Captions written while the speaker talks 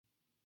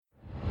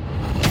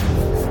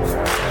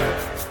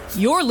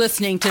You're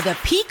listening to the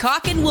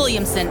Peacock and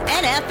Williamson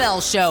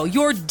NFL Show,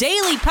 your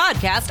daily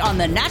podcast on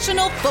the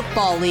National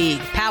Football League,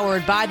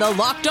 powered by the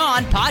Locked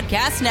On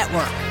Podcast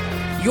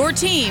Network. Your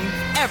team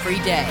every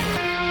day.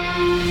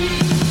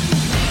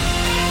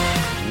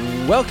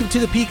 Welcome to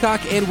the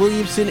Peacock and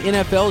Williamson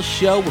NFL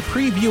Show. We're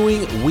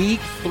previewing Week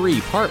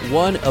 3, Part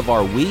 1 of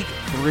our Week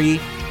 3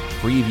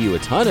 preview. A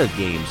ton of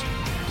games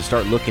to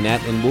start looking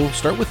at, and we'll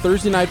start with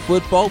Thursday Night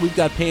Football. We've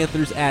got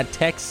Panthers at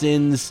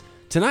Texans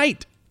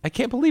tonight. I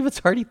can't believe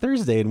it's already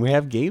Thursday and we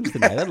have games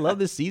tonight. I love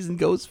this season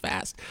goes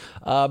fast.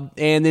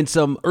 And then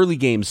some early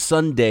games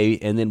Sunday,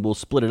 and then we'll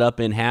split it up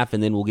in half,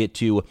 and then we'll get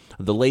to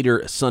the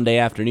later Sunday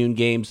afternoon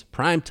games,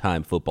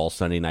 primetime football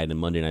Sunday night and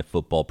Monday Night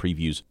Football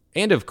previews.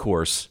 And of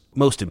course,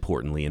 most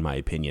importantly, in my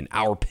opinion,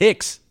 our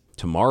picks.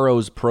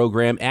 Tomorrow's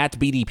program at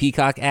BD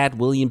Peacock, at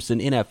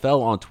Williamson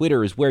NFL on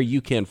Twitter is where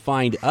you can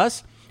find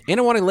us. And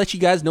I want to let you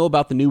guys know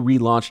about the new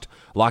relaunched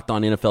Locked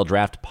On NFL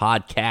Draft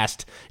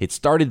podcast. It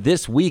started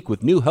this week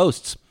with new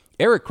hosts,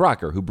 Eric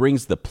Crocker, who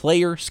brings the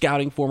player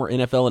scouting, former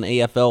NFL and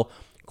AFL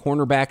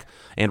cornerback,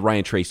 and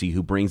Ryan Tracy,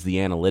 who brings the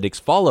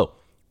analytics. Follow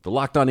the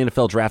Locked On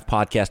NFL Draft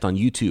podcast on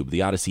YouTube,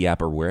 the Odyssey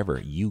app, or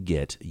wherever you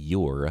get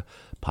your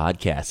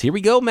podcasts. Here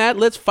we go, Matt.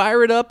 Let's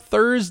fire it up.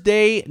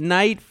 Thursday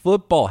Night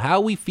Football. How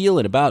are we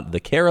feeling about the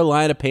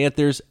Carolina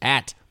Panthers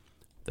at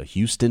the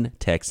Houston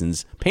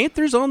Texans?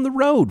 Panthers on the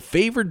road,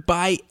 favored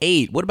by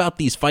 8. What about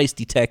these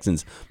feisty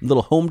Texans? A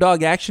little home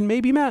dog action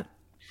maybe, Matt?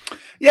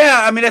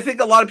 Yeah, I mean, I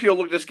think a lot of people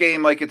look at this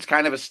game like it's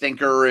kind of a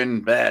stinker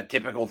and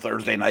typical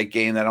Thursday night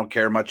game they don't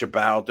care much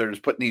about. They're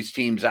just putting these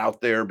teams out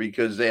there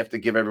because they have to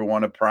give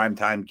everyone a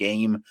primetime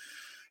game. And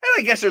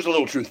I guess there's a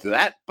little truth to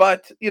that.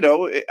 But, you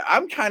know,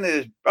 I'm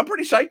pretty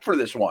psyched for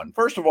this one.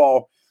 First of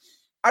all,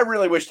 I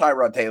really wish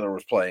Tyrod Taylor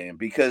was playing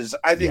because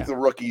I think the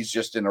rookie's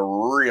just in a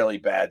really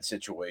bad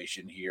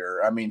situation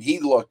here. I mean, he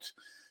looked,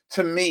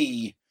 to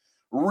me,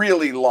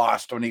 really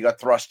lost when he got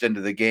thrust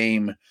into the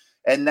game,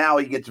 and now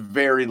he gets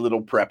very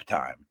little prep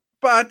time.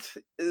 But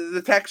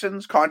the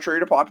Texans, contrary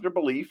to popular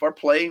belief, are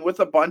playing with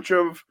a bunch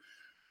of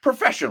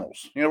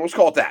professionals. You know, let's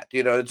call it that.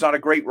 You know, it's not a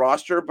great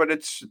roster, but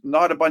it's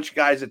not a bunch of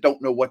guys that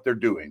don't know what they're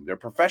doing. They're a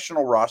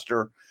professional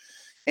roster.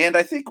 And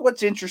I think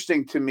what's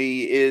interesting to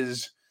me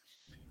is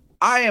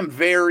I'm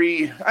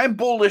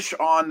bullish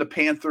on the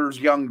Panthers'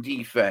 young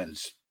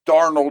defense,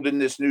 Darnold in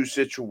this new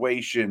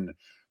situation,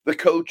 the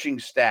coaching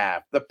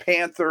staff, the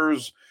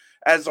Panthers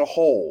as a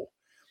whole.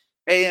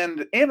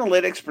 And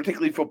analytics,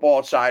 particularly Football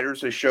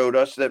Outsiders, has showed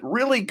us that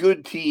really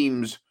good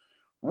teams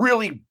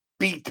really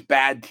beat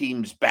bad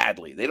teams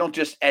badly. They don't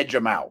just edge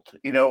them out.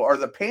 You know, are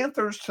the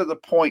Panthers to the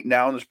point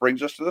now, and this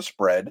brings us to the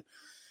spread,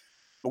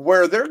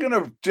 where they're going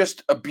to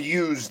just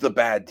abuse the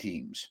bad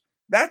teams?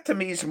 That, to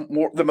me, is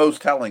the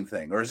most telling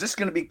thing. Or is this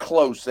going to be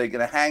close? Are they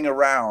going to hang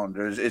around?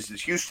 Or is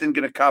Houston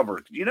going to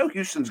cover? You know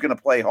Houston's going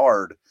to play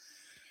hard.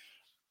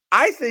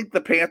 I think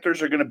the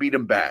Panthers are going to beat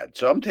them bad,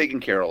 so I'm taking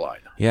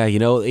Carolina. Yeah, you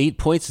know, 8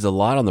 points is a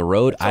lot on the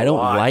road. I don't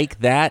like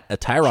that.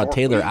 Tyrod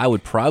Taylor, I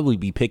would probably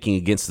be picking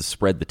against the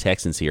spread, the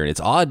Texans here. And it's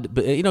odd,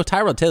 but, you know,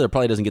 Tyrod Taylor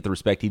probably doesn't get the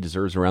respect he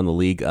deserves around the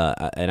league,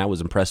 and I was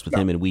impressed with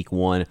him in Week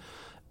 1.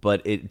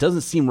 But it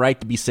doesn't seem right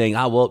to be saying,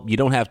 well, you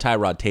don't have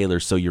Tyrod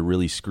Taylor, so you're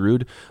really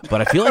screwed.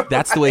 But I feel like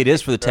that's the way it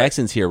is for the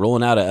Texans here,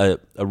 rolling out a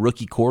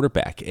rookie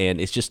quarterback. And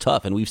it's just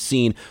tough. And we've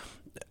seen,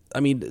 I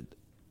mean,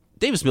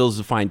 Davis Mills is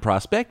a fine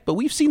prospect, but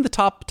we've seen the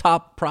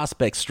top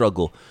prospects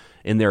struggle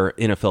in their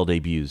NFL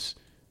debuts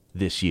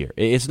this year.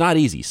 It's not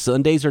easy.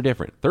 Sundays are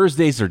different.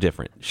 Thursdays are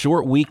different.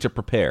 Short week to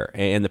prepare.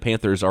 And the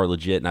Panthers are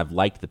legit, and I've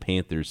liked the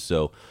Panthers.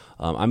 So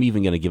I'm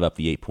even going to give up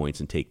the 8 points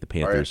and take the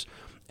Panthers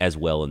as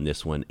well in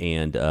this one.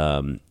 And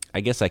I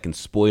guess I can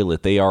spoil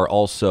it. They are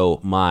also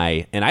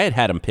and I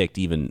had them picked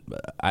even,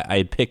 I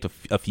had picked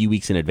a few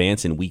weeks in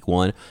advance in Week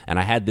 1, and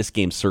I had this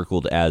game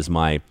circled as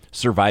my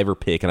survivor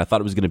pick, and I thought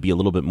it was going to be a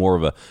little bit more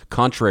of a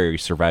contrary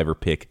survivor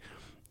pick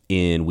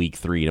in Week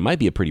 3, and it might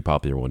be a pretty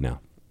popular one now.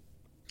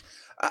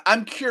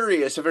 I'm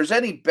curious if there's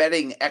any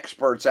betting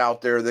experts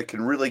out there that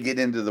can really get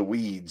into the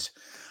weeds.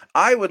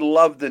 I would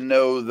love to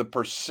know the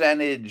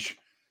percentage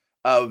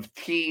of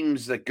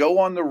teams that go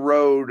on the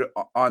road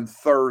on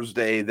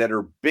Thursday that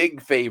are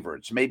big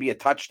favorites, maybe a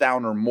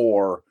touchdown or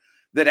more,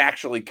 that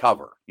actually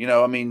cover. You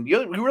know, I mean,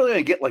 you really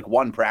only get like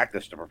one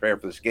practice to prepare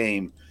for this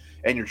game,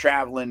 and you're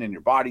traveling and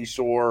your body's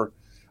sore.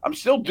 I'm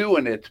still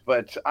doing it,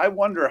 but I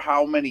wonder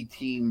how many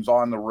teams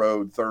on the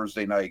road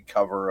Thursday night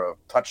cover a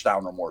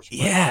touchdown or more spread.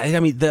 Yeah, I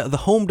mean, the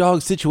home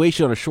dog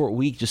situation on a short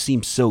week just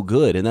seems so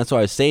good, and that's what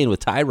I was saying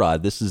with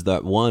Tyrod. This is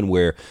that one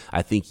where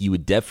I think you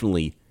would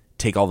definitely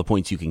take all the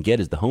points you can get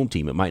as the home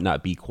team. It might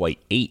not be quite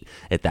 8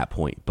 at that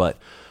point, but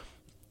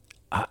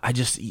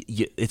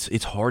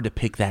it's hard to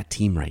pick that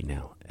team right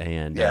now.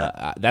 And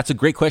that's a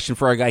great question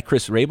for our guy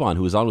Chris Raybon,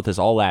 who was on with us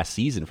all last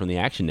season from the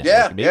Action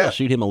Network. Maybe I'll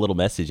shoot him a little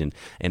message and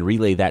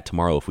relay that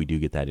tomorrow if we do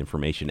get that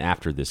information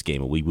after this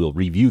game. We will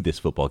review this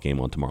football game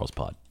on tomorrow's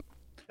pod.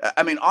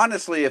 I mean,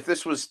 honestly, if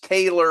this was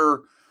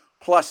Taylor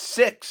plus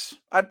 6,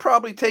 I'd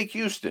probably take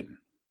Houston.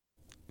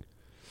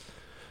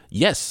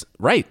 Yes,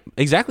 right.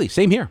 Exactly.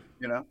 Same here.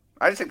 You know,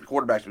 I just think the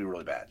quarterbacks would be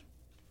really bad.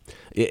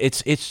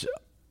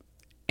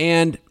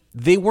 And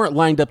they weren't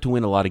lined up to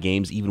win a lot of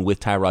games, even with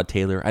Tyrod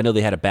Taylor. I know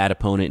they had a bad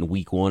opponent in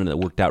week 1, and it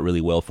worked out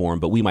really well for them,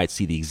 but we might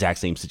see the exact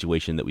same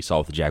situation that we saw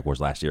with the Jaguars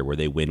last year, where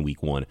they win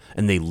week 1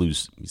 and they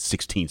lose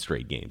 16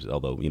 straight games,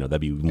 although, that'd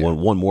be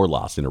one more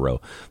loss in a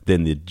row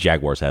than the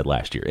Jaguars had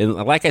last year. And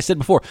like I said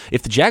before,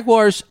 if the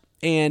Jaguars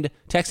and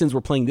Texans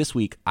were playing this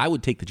week, I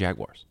would take the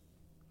Jaguars.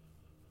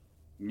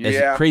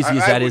 Yeah, as crazy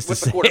as that is to with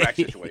say. The quarterback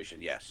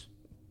situation, yes,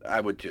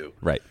 I would too.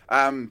 Right.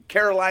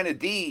 Carolina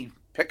D,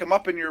 pick them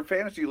up in your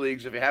fantasy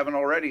leagues if you haven't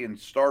already and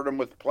start them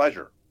with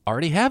pleasure.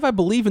 Already have, I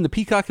believe, in the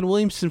Peacock and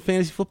Williamson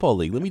Fantasy Football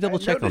League. Let me double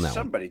check on that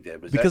somebody one.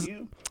 did. Was because, that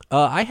you?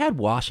 I had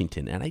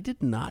Washington, and I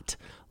did not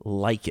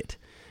like it.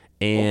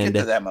 And we'll get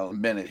to them in a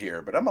minute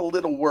here, but I'm a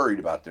little worried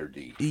about their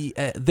D.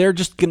 They're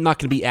just not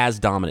going to be as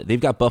dominant. They've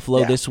got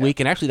Buffalo this week,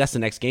 and actually that's the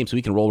next game, so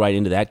we can roll right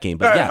into that game.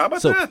 But how about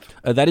so that?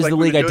 That is Like the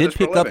league I did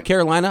pick up. living.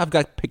 Carolina. I've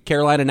got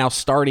Carolina now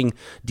starting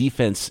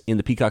defense in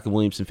the Peacock and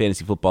Williamson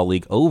Fantasy Football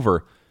League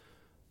over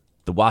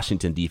the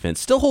Washington defense.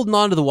 Still holding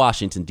on to the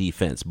Washington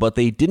defense, but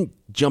they didn't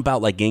jump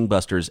out like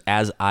gangbusters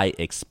as I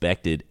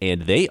expected,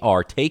 and they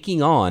are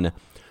taking on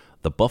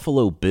the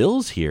Buffalo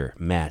Bills here,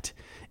 Matt,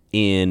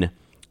 in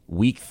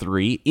Week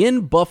 3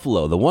 in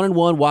Buffalo. The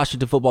 1-1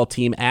 Washington football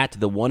team at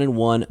the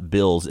 1-1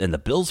 Bills, and the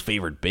Bills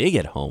favored big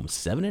at home,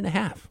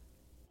 7.5.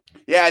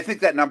 Yeah, I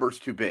think that number's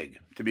too big,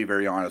 to be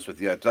very honest with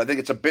you. I think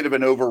it's a bit of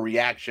an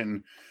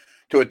overreaction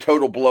to a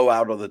total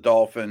blowout of the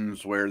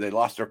Dolphins where they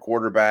lost their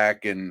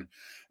quarterback, and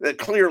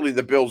clearly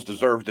the Bills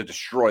deserve to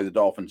destroy the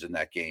Dolphins in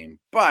that game.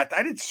 But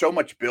I did so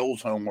much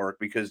Bills homework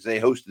because they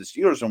hosted the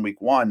Steelers in Week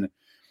 1.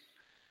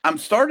 I'm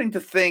starting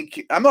to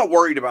think I'm not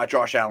worried about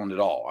Josh Allen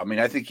at all. I mean,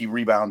 I think he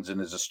rebounds and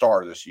is a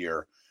star this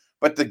year.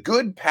 But the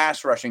good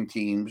pass rushing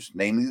teams,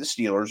 namely the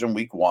Steelers in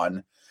Week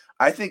 1,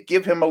 I think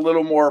give him a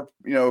little more,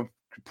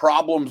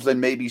 problems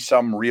than maybe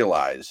some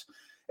realize.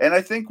 And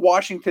I think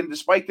Washington,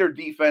 despite their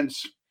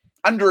defense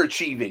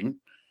underachieving,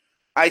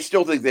 I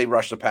still think they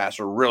rush the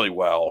passer really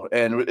well.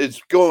 And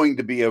it's going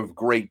to be a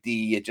great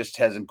D. It just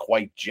hasn't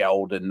quite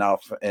gelled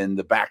enough. And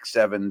the back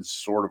seven's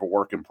sort of a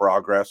work in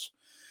progress.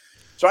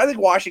 So I think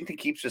Washington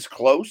keeps this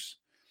close.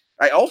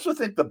 I also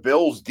think the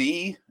Bills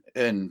D,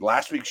 and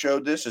last week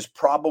showed this, is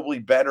probably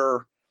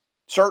better,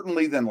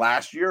 certainly than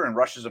last year, and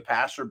rushes a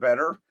passer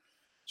better.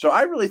 So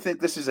I really think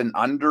this is an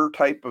under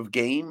type of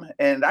game,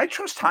 and I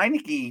trust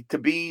Heineke to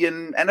be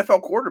an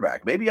NFL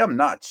quarterback. Maybe I'm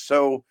nuts.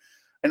 So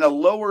in a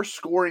lower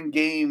scoring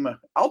game,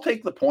 I'll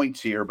take the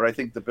points here, but I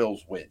think the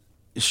Bills win.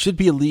 It should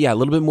be a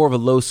little bit more of a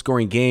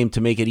low-scoring game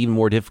to make it even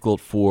more difficult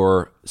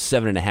for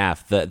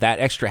 7.5. That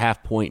extra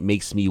half point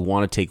makes me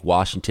want to take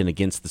Washington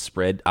against the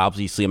spread.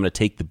 Obviously, I'm going to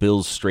take the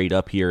Bills straight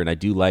up here, and I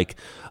do like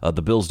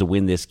the Bills to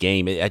win this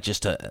game. Maybe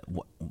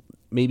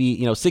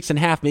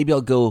 6.5. Maybe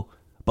I'll go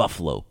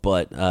Buffalo,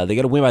 but they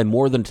got to win by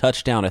more than a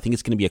touchdown. I think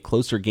it's going to be a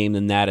closer game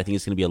than that. I think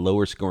it's going to be a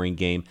lower-scoring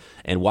game.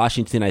 And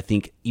Washington, I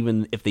think,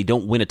 even if they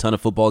don't win a ton of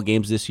football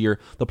games this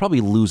year, they'll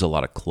probably lose a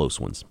lot of close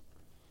ones.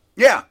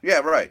 Yeah,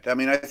 right. I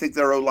mean, I think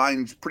their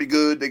O-line's pretty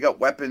good. They got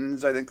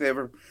weapons. I think they have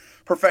a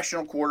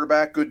professional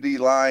quarterback, good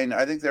D-line.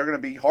 I think they're going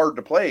to be hard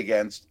to play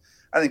against.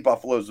 I think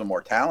Buffalo's a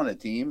more talented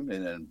team,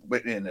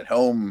 and at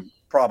home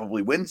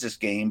probably wins this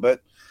game,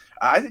 but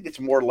I think it's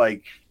more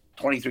like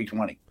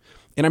 23-20.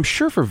 And I'm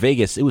sure for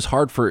Vegas, it was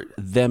hard for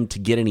them to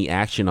get any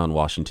action on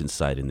Washington's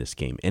side in this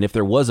game. And if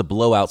there was a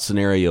blowout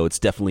scenario, it's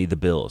definitely the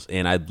Bills.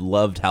 And I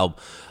loved how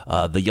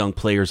the young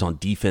players on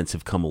defense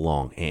have come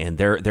along, and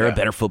they're a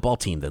better football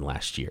team than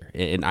last year.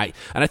 And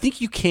I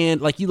think you can,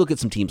 like, you look at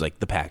some teams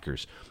like the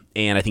Packers,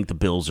 and I think the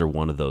Bills are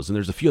one of those. And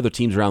there's a few other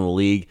teams around the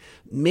league.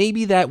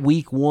 Maybe that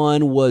Week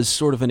 1 was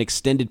sort of an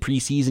extended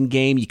preseason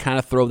game. You kind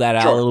of throw that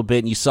out a little bit,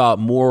 and you saw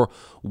more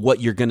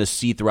what you're going to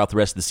see throughout the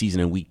rest of the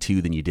season in Week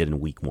 2 than you did in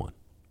Week 1.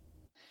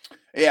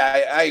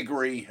 Yeah, I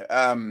agree.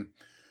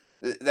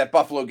 That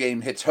Buffalo game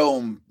hits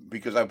home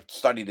because I've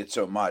studied it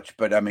so much.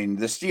 But, I mean,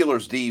 the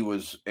Steelers' D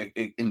was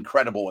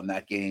incredible in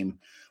that game.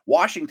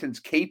 Washington's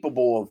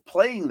capable of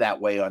playing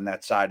that way on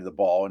that side of the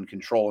ball and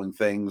controlling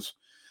things.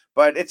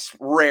 But it's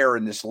rare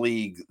in this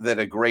league that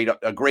a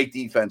great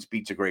defense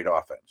beats a great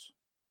offense.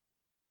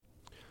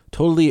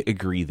 Totally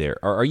agree there.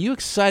 Are you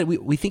excited?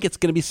 We think it's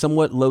going to be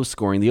somewhat low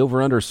scoring. The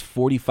over-under is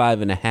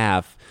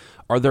 45.5.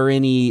 Are there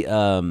any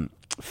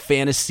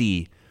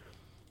fantasy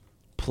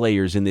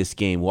players in this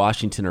game,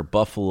 Washington or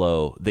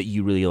Buffalo, that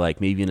you really like?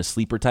 Maybe in a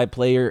sleeper type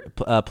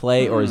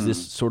play, or is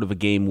this sort of a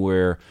game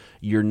where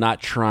you're not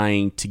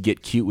trying to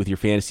get cute with your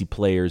fantasy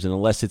players, and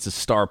unless it's a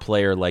star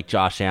player like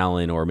Josh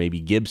Allen or maybe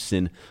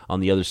Gibson on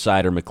the other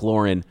side or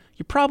McLaurin,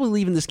 you're probably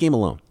leaving this game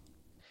alone?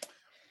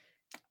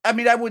 I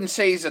mean, I wouldn't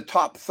say he's a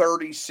top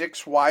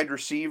 36 wide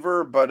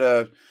receiver, but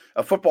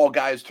a football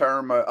guy's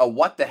term, a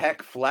what the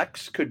heck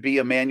flex could be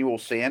Emmanuel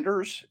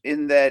Sanders,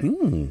 in that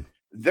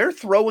they're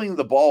throwing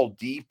the ball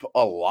deep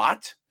a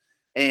lot,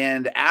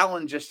 and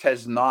Allen just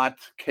has not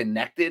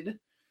connected.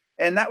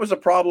 And that was a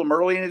problem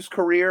early in his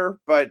career,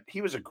 but he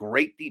was a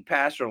great deep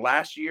passer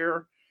last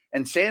year,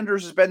 and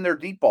Sanders has been their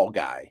deep ball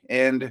guy.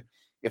 And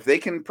if they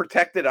can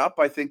protect it up,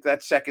 I think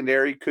that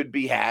secondary could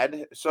be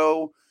had.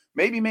 So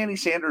maybe Manny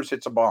Sanders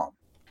hits a bomb.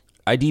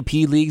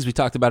 IDP leagues, we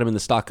talked about him in the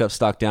stock up,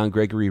 stock down.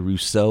 Gregory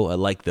Rousseau, I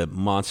like the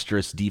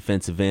monstrous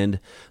defensive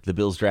end the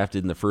Bills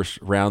drafted in the first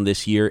round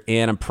this year,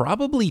 and I'm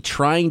probably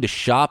trying to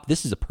shop.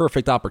 This is a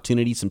perfect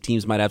opportunity. Some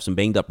teams might have some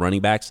banged up running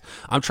backs.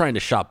 I'm trying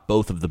to shop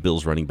both of the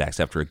Bills running backs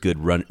after a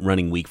good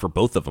running week for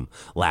both of them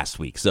last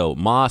week. So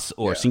Moss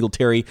or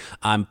Singletary,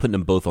 I'm putting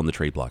them both on the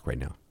trade block right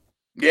now.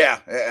 Yeah,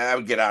 I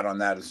would get out on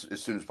that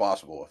as soon as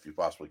possible if you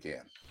possibly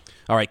can.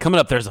 All right, coming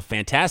up, there's a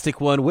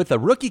fantastic one with a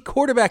rookie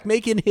quarterback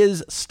making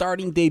his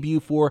starting debut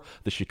for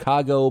the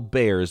Chicago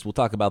Bears. We'll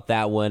talk about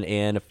that one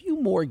and a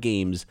few more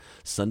games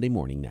Sunday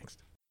morning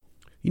next.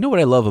 You know what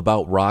I love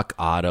about Rock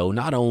Auto?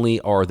 Not only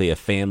are they a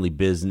family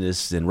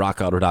business, and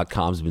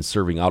RockAuto.com has been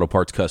serving auto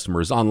parts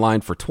customers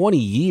online for 20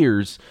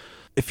 years,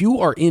 if you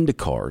are into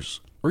cars,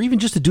 or even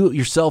just a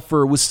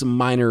do-it-yourselfer with some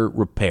minor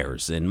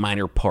repairs and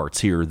minor parts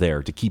here or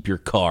there to keep your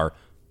car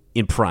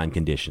in prime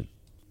condition,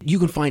 you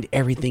can find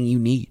everything you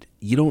need.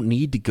 You don't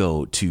need to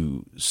go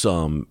to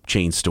some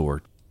chain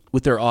store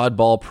with their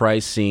oddball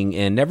pricing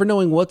and never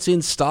knowing what's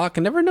in stock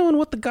and never knowing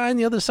what the guy on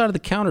the other side of the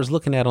counter is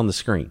looking at on the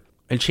screen.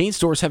 And chain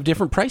stores have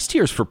different price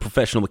tiers for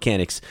professional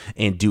mechanics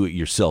and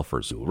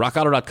do-it-yourselfers.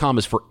 RockAuto.com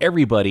is for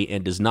everybody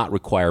and does not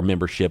require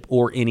membership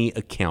or any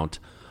account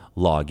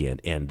login.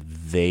 And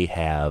they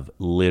have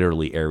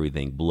literally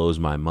everything. Blows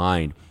my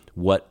mind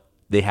what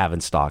they have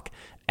in stock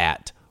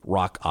at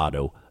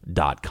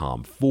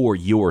RockAuto.com for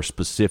your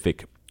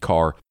specific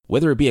car,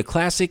 whether it be a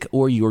classic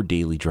or your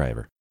daily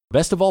driver.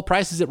 Best of all,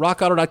 prices at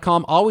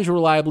RockAuto.com, always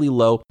reliably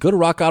low. Go to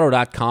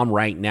RockAuto.com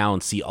right now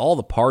and see all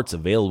the parts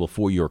available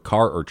for your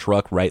car or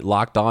truck right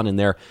locked on in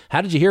there.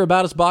 How did you hear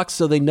about us box?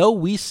 So they know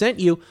we sent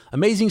you.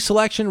 Amazing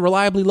selection,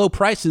 reliably low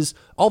prices,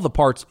 all the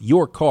parts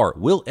your car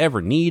will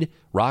ever need.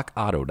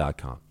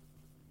 RockAuto.com.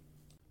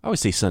 I always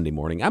say Sunday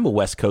morning. I'm a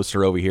West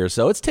Coaster over here,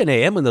 so it's 10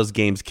 a.m. when those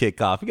games kick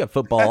off. You got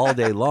football all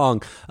day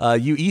long.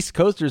 You East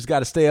Coasters got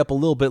to stay up a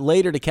little bit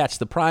later to catch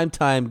the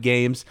primetime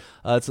games.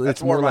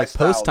 It's more like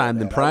post-time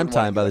than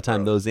primetime by the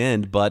time those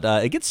end, but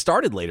it gets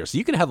started later, so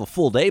you can have a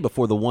full day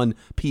before the 1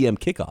 p.m.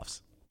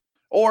 kickoffs.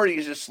 Or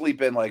you just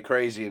sleep in like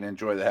crazy and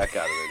enjoy the heck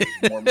out of it.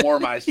 It's more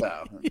my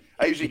style.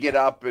 I usually get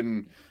up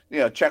and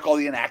check all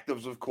the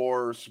inactives, of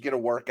course, get a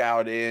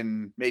workout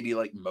in, maybe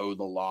like mow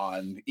the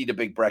lawn, eat a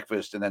big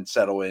breakfast, and then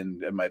settle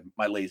in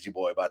my lazy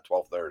boy about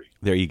 12:30.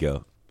 There you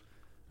go.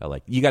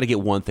 You got to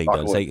get one thing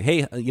done. Say,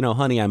 hey,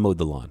 honey, I mowed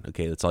the lawn.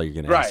 Okay, that's all you're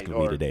going to ask of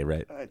me today,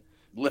 right? I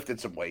lifted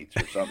some weights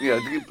or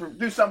something.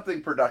 Do something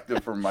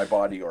productive for my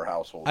body or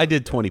household. I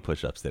did 20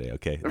 push-ups today,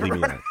 okay? Leave me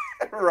alone.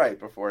 Right,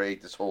 before I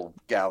ate this whole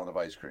gallon of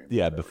ice cream.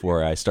 Yeah,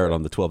 before I start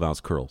on the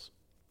 12-ounce curls.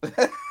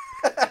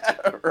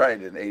 Right,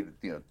 and ate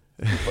 2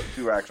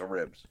 racks of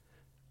ribs.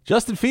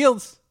 Justin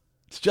Fields.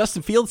 It's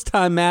Justin Fields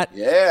time, Matt.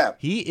 Yeah.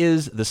 He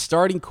is the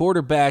starting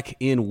quarterback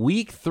in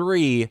Week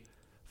 3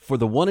 for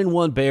the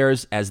 1-1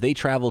 Bears as they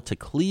travel to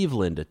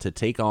Cleveland to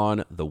take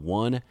on the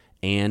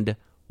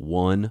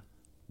 1-1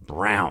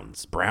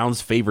 Browns.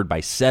 Browns favored by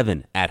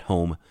 7 at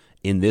home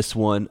in this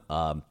one.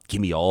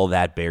 Give me all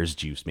that Bears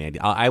juice, man.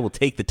 I will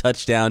take the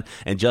touchdown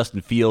and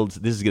Justin Fields.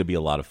 This is going to be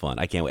a lot of fun.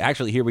 I can't wait.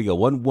 Actually, here we go.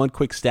 One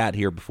quick stat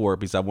here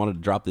because I wanted to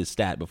drop this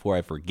stat before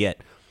I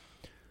forget.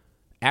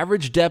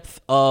 Average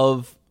depth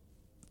of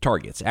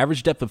targets,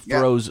 average depth of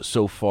throws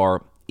so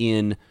far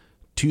in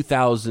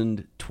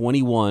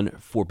 2021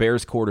 for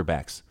Bears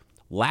quarterbacks.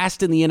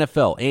 Last in the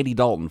NFL, Andy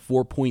Dalton,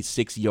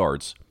 4.6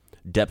 yards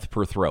depth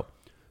per throw.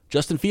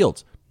 Justin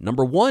Fields,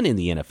 number 1 in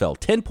the NFL,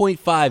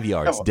 10.5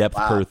 yards depth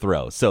per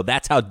throw. So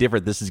that's how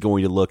different this is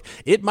going to look.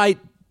 It might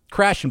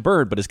crash and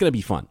burn, but it's going to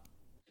be fun.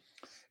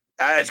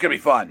 It's going to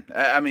be fun.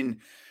 I'm going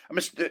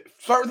to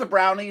start with the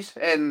Brownies,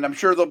 and I'm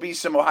sure there'll be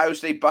some Ohio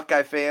State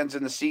Buckeye fans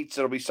in the seats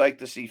that'll be psyched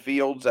to see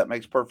Fields. That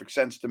makes perfect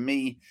sense to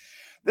me.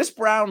 This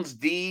Browns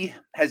D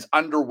has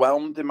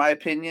underwhelmed, in my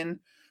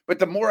opinion. But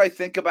the more I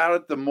think about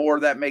it, the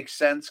more that makes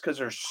sense because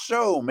there's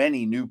so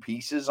many new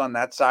pieces on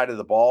that side of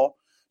the ball.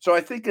 So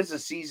I think as the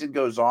season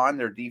goes on,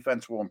 their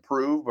defense will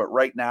improve. But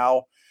right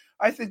now,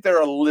 I think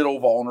they're a little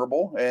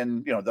vulnerable.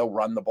 And, they'll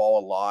run the ball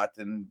a lot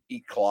and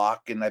eat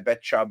clock. And I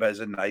bet Chubb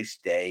has a nice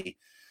day.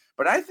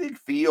 But I think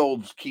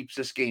Fields keeps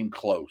this game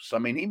close. I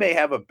mean, he may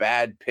have a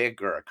bad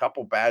pick or a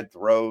couple bad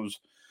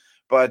throws.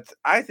 But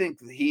I think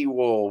he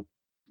will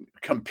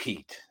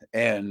compete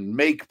and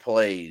make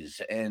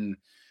plays and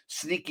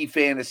sneaky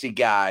fantasy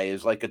guy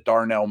is like a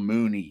Darnell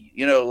Mooney.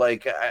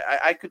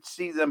 I could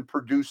see them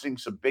producing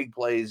some big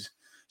plays,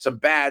 some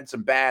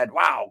bad,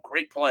 wow,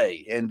 great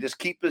play, and just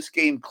keep this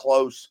game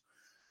close.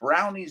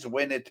 Brownies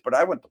win it, but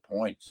I want the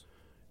points.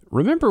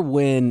 Remember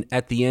when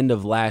at the end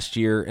of last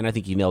year, and I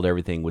think you nailed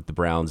everything with the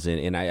Browns,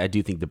 and I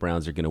do think the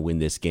Browns are going to win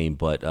this game,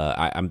 but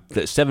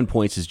the 7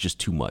 points is just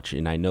too much,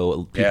 and I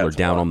know people are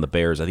down on the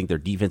Bears. I think their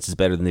defense is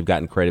better than they've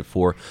gotten credit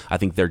for. I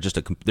think they're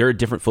a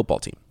different football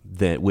team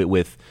than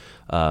with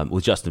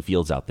Justin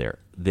Fields out there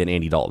than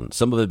Andy Dalton.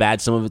 Some of it bad,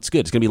 some of it's good.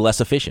 It's going to be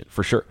less efficient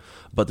for sure,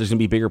 but there's going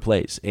to be bigger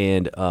plays,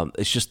 and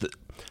it's just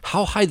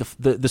how high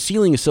the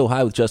ceiling is so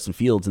high with Justin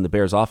Fields and the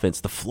Bears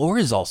offense. The floor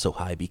is also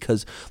high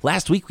because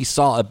last week we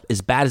saw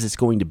as bad as it's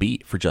going to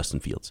be for Justin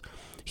Fields.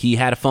 He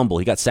had a fumble.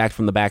 He got sacked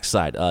from the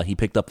backside. He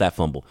picked up that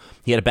fumble.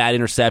 He had a bad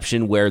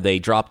interception where they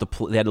had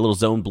a little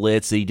zone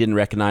blitz that he didn't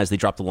recognize. They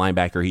dropped the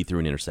linebacker. He threw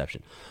an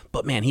interception.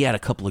 But, man, he had a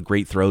couple of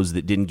great throws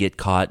that didn't get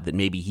caught that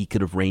maybe he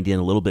could have reined in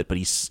a little bit. But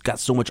he's got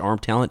so much arm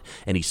talent,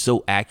 and he's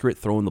so accurate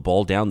throwing the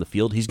ball down the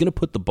field. He's going to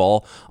put the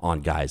ball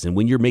on guys. And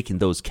when you're making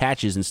those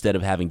catches instead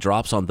of having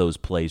drops on those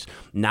plays,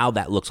 now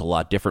that looks a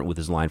lot different with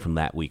his line from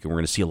that week. And we're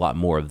going to see a lot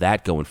more of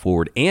that going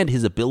forward. And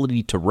his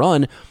ability to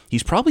run,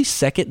 he's probably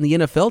second in the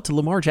NFL to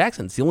Lamar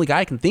Jackson. It's the only guy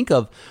I can think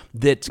of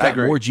that's got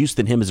more juice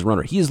than him as a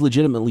runner. He is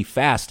legitimately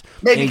fast.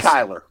 Maybe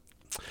Kyler.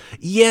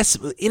 Yes,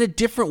 in a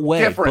different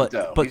way. But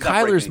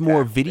Kyler's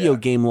more video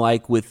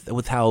game-like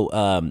with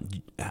how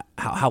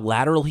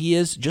lateral he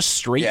is, just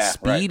straight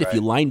speed. Right. If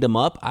you lined him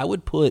up, I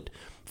would put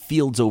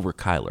Fields over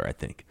Kyler, I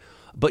think.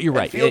 But you're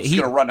right. Fields is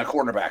going to run a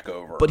cornerback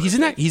over. But he's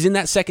in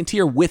that second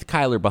tier with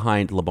Kyler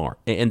behind Lamar,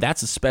 and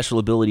that's a special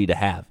ability to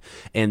have.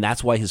 And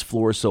that's why his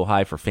floor is so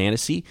high for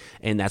fantasy,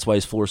 and that's why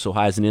his floor is so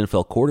high as an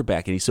NFL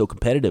quarterback, and he's so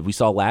competitive. We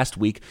saw last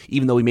week,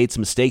 even though he made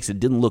some mistakes, it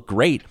didn't look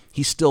great,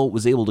 he still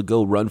was able to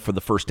go run for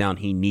the first down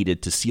he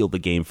needed to seal the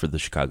game for the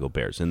Chicago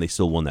Bears, and they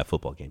still won that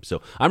football game.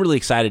 So I'm really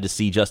excited to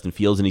see Justin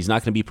Fields, and he's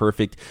not going to be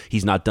perfect.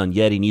 He's not done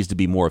yet. He needs to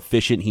be more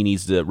efficient. He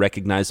needs to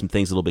recognize some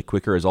things a little bit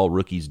quicker, as all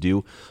rookies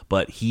do.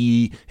 But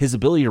his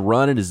ability to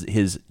run and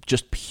his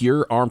just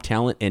pure arm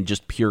talent and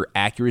just pure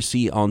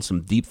accuracy on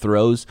some deep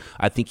throws,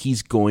 I think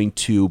he's going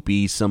to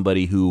be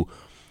somebody who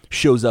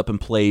shows up and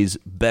plays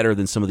better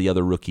than some of the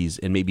other rookies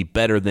and maybe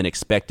better than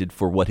expected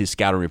for what his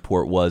scouting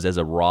report was as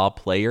a raw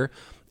player.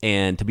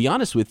 And to be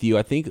honest with you,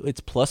 I think it's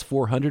plus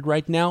 400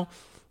 right now.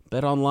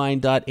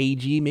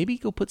 BetOnline.ag. Maybe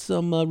go put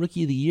some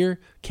Rookie of the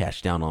Year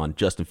cash down on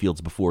Justin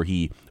Fields before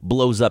he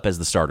blows up as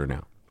the starter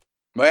now.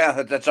 Well,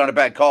 yeah, that's not a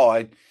bad call.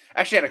 I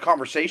actually had a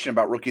conversation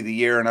about Rookie of the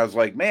Year, and I was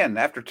like, man,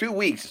 after 2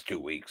 weeks, it's 2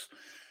 weeks.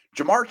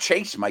 Jamar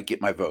Chase might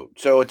get my vote.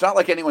 So it's not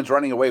like anyone's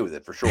running away with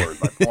it, for sure,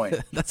 is my point.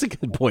 That's a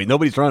good point.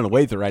 Nobody's running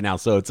away with it right now.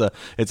 So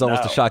it's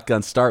almost a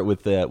shotgun start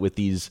with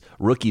these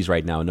rookies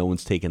right now. No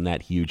one's taking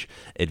that huge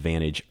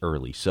advantage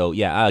early. So,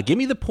 yeah, give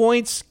me the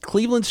points.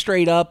 Cleveland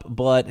straight up.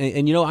 But,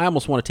 and I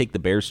almost want to take the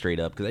Bears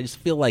straight up because I just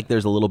feel like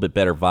there's a little bit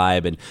better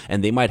vibe,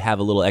 and they might have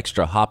a little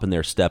extra hop in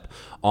their step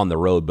on the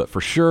road. But for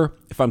sure,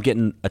 if I'm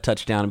getting a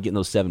touchdown, I'm getting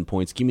those 7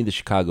 points. Give me the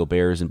Chicago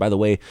Bears. And by the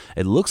way,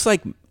 it looks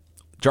like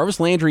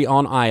Jarvis Landry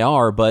on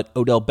IR, but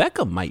Odell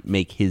Beckham might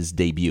make his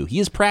debut. He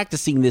is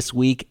practicing this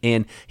week,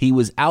 and he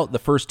was out the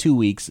first 2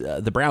 weeks.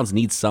 The Browns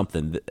need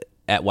something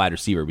at wide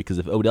receiver because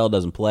if Odell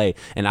doesn't play,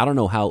 and I don't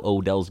know how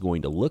Odell's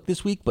going to look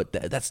this week, but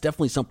that's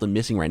definitely something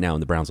missing right now in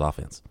the Browns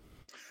offense.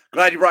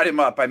 Glad you brought him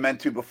up. I meant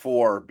to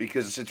before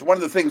because it's one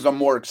of the things I'm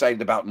more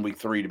excited about in week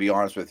 3, to be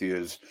honest with you,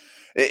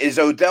 is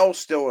Odell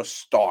still a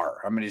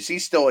star? I mean, is he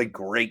still a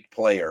great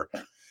player?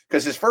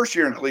 Because his first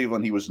year in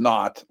Cleveland, he was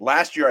not.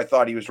 Last year, I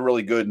thought he was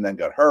really good and then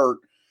got hurt.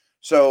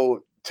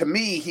 So, to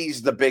me,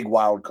 he's the big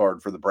wild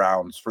card for the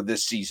Browns for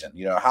this season.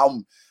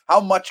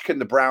 How much can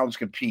the Browns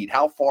compete?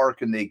 How far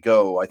can they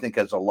go? I think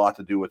has a lot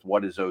to do with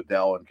what is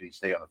Odell and can he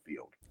stay on the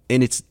field.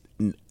 And it's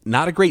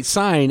not a great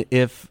sign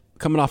if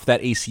coming off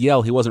that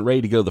ACL, he wasn't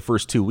ready to go the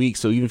first 2 weeks.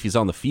 So, even if he's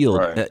on the field,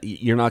 right,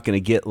 you're not going to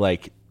get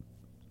like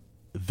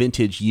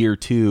vintage year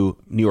 2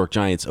 New York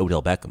Giants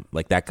Odell Beckham.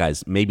 Like that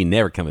guy's maybe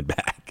never coming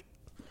back.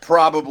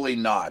 Probably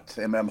not.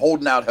 I'm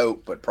holding out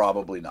hope, but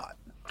probably not.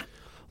 A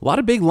lot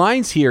of big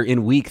lines here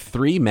in week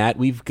 3, Matt.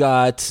 We've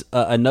got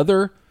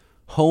another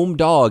home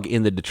dog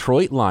in the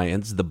Detroit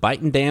Lions. The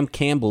Bitin' Damn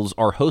Campbells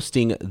are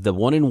hosting the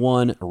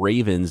 1-1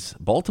 Ravens.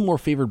 Baltimore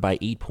favored by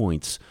 8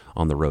 points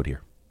on the road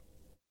here.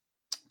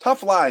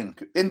 Tough line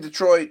in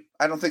Detroit.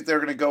 I don't think they're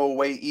going to go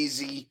away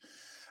easy.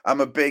 I'm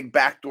a big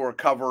backdoor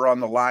cover on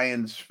the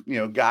Lions,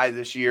 guy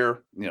this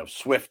year.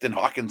 Swift and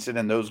Hawkinson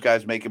and those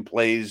guys making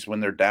plays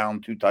when they're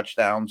down 2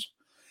 touchdowns.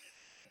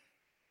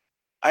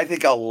 I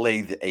think I'll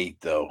lay the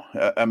 8, though.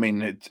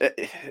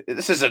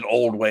 This is an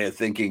old way of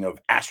thinking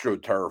of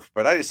AstroTurf,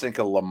 but I just think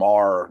of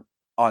Lamar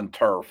on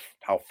turf,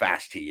 how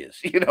fast he is.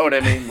 You know what I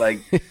mean? Like,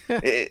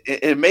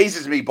 it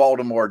amazes me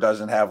Baltimore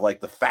doesn't have, like,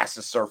 the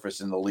fastest surface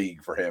in the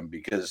league for him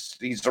because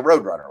he's a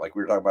road runner, like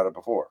we were talking about it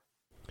before.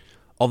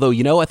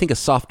 Although, I think a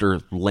softer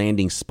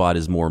landing spot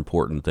is more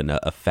important than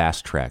a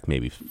fast track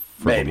maybe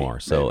for Lamar.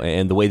 So,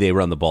 and the way they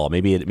run the ball,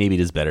 maybe it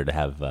is better to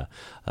have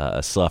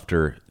a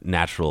softer,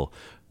 natural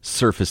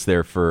surface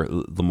there for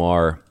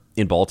Lamar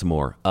in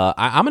Baltimore.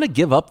 I'm going to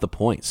give up the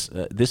points.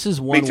 This is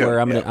one where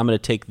I'm going to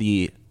take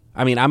the.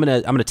 I'm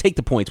going to take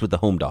the points with the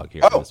home dog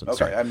here. Oh, okay.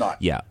 Sorry. I'm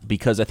not. Yeah,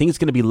 because I think it's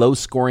going to be low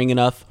scoring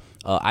enough.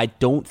 I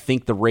don't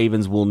think the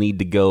Ravens will need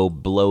to go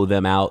blow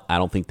them out. I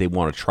don't think they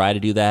want to try to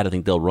do that. I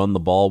think they'll run the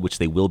ball, which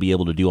they will be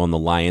able to do on the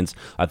Lions.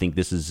 I think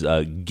this is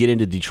get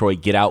into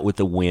Detroit, get out with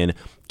the win,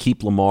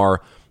 keep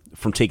Lamar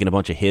from taking a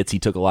bunch of hits. He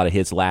took a lot of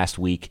hits last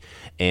week,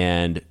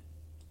 and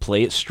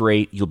play it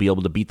straight. You'll be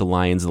able to beat the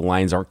Lions. The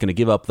Lions aren't going to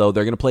give up, though.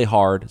 They're going to play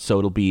hard, so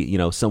it'll be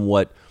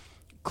somewhat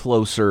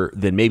closer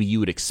than maybe you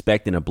would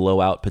expect in a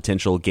blowout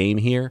potential game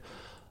here.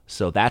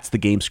 So that's the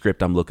game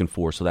script I'm looking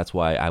for. So that's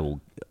why I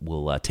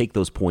will take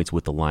those points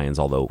with the Lions,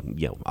 although,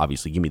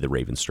 obviously give me the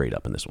Ravens straight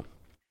up in this one.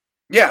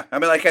 Yeah, I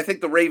mean, I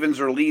think the Ravens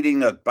are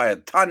leading by a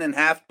ton and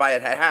half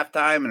at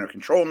halftime and are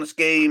controlling this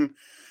game.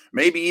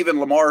 Maybe even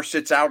Lamar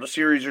sits out a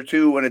series or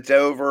two when it's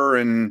over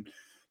and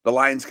the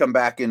Lions come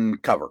back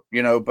and cover,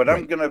 but right.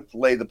 I'm going to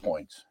lay the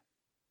points.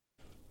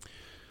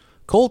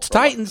 Colts,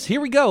 Titans, here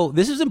we go.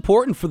 This is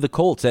important for the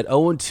Colts at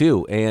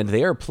 0-2, and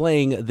they are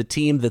playing the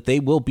team that they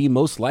will be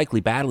most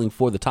likely battling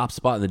for the top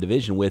spot in the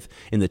division with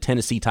in the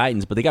Tennessee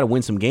Titans, but they got to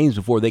win some games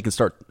before they can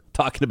start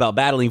talking about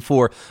battling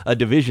for a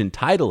division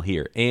title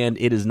here. And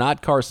it is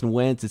not Carson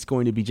Wentz. It's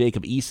going to be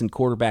Jacob Eason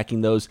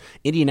quarterbacking those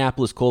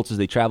Indianapolis Colts as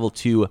they travel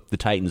to the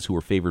Titans, who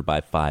are favored by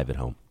 5 at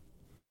home.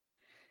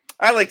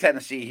 I like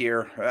Tennessee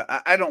here.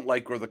 I don't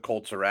like where the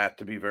Colts are at,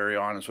 to be very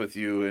honest with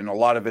you. And a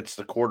lot of it's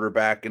the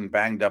quarterback and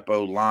banged up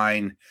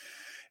O-line.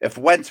 If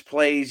Wentz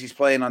plays, he's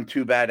playing on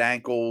 2 bad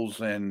ankles.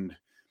 And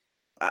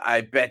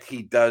I bet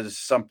he does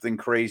something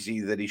crazy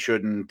that he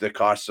shouldn't that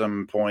costs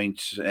some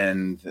points.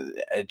 And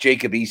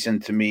Jacob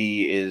Eason, to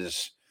me,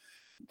 is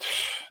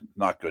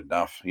not good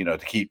enough, to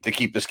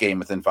keep this game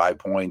within 5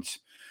 points.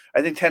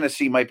 I think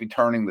Tennessee might be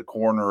turning the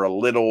corner a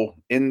little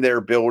in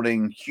their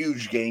building.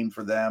 Huge game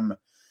for them.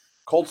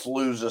 Colts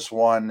lose this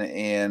one,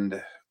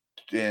 and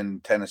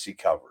Tennessee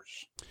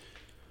covers.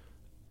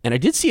 And I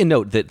did see a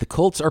note that the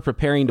Colts are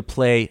preparing to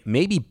play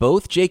maybe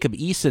both Jacob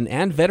Eason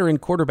and veteran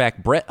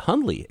quarterback Brett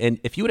Hundley. And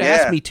if you would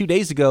have asked me 2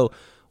 days ago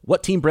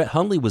what team Brett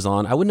Hundley was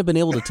on, I wouldn't have been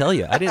able to tell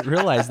you. I didn't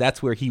realize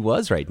that's where he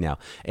was right now.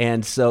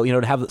 And so,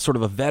 to have sort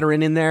of a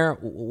veteran in there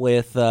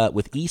with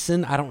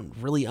Eason, I don't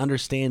really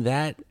understand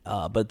that.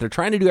 But they're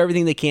trying to do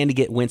everything they can to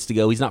get Wentz to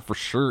go. He's not for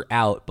sure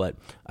out, but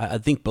I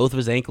think both of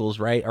his ankles,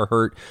 are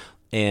hurt.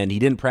 And he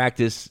didn't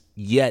practice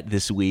yet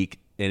this week,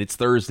 and it's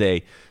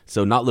Thursday,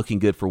 so not looking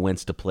good for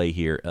Wentz to play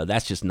here.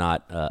 That's just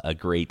not a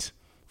great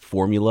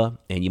formula,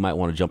 and you might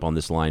want to jump on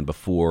this line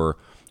before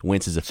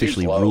Wentz is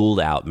officially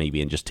ruled out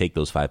maybe and just take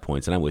those 5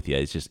 points. And I'm with you.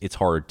 It's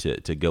hard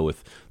to go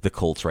with the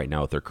Colts right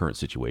now with their current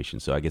situation.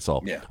 So I guess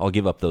I'll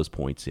give up those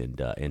points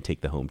and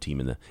take the home team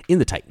in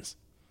the Titans.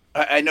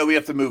 I know we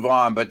have to move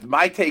on, but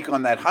my take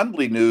on that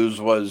Hundley news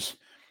was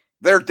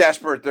they're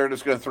desperate. They're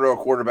just going to throw a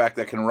quarterback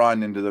that can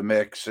run into the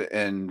mix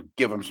and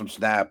give them some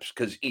snaps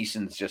because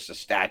Eason's just a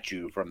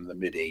statue from the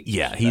mid-'80s.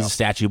 Yeah, he's a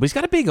statue, but he's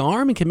got a big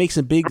arm and can make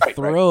some big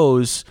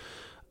throws. Right.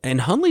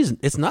 And Hundley's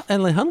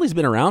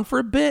been around for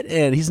a bit,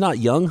 and he's not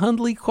young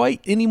Hundley quite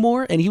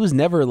anymore. And he was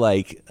never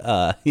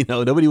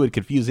nobody would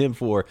confuse him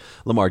for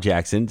Lamar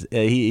Jackson.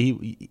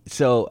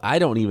 So I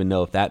don't even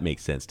know if that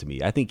makes sense to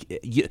me. I think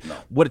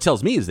what it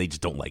tells me is they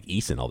just don't like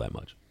Eason all that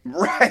much.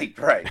 Right.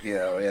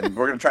 And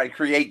we're going to try to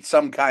create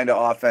some kind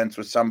of offense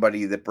with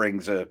somebody that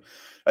brings a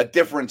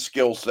different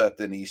skill set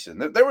than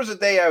Eason. There was a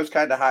day I was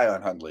kind of high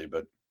on Hundley,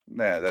 but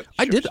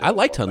I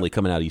liked Hundley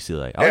coming out of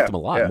UCLA. I liked him a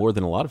lot, more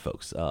than a lot of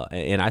folks.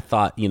 And I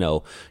thought,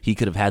 he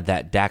could have had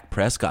that Dak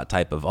Prescott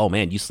type of, oh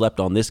man, you slept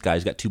on this guy.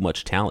 He's got too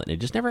much talent. And it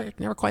just never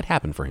quite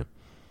happened for him.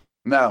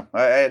 No,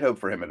 I had hope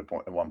for him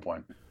at one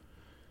point.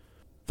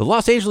 The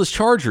Los Angeles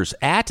Chargers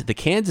at the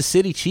Kansas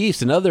City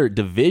Chiefs, another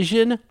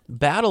division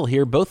battle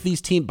here. Both these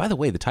teams, by the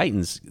way, the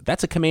Titans,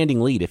 that's a commanding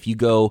lead. If you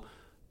go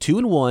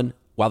 2-1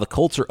 while the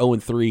Colts are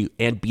 0-3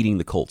 and beating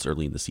the Colts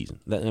early in the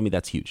season.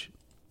 That's huge.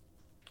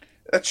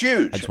 That's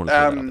huge. I just want to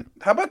throw that out.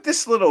 How about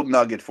this little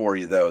nugget for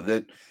you, though,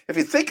 that if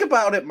you think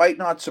about it, might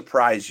not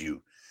surprise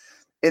you.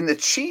 In the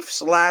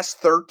Chiefs' last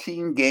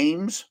 13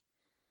 games,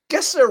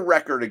 guess their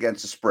record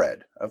against the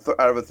spread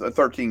out of a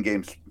 13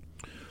 games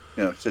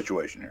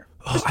situation here.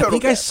 I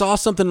think I saw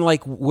something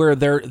like where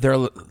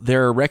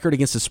their record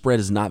against the spread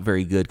is not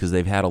very good because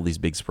they've had all these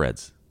big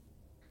spreads.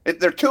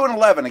 They're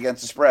 2-11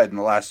 against the spread in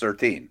the last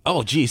 13.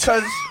 Oh, geez.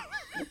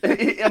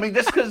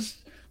 Because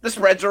the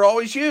spreads are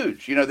always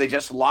huge. They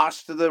just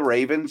lost to the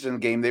Ravens in a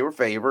game they were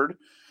favored.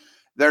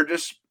 They're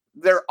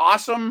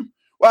awesome.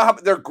 Well,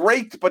 they're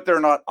great, but they're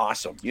not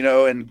awesome.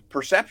 And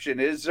perception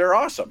is they're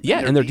awesome. Yeah,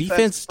 and their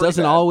defense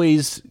doesn't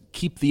always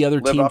keep the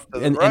other team.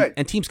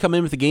 And teams come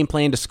in with a game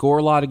plan to score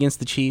a lot against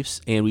the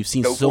Chiefs, and we've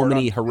seen so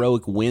many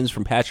heroic wins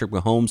from Patrick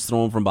Mahomes,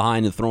 throwing from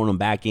behind and throwing them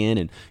back in,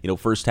 and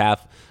first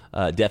half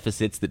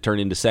deficits that turn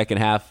into second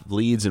half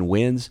leads and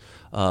wins.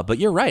 But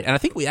you're right. And I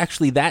think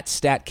that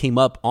stat came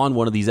up on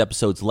one of these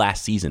episodes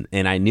last season.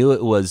 And I knew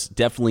it was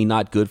definitely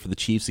not good for the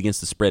Chiefs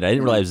against the spread. I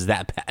didn't realize it was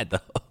that bad,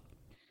 though.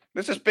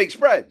 It's just big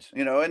spreads,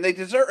 and they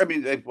deserve,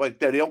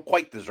 they don't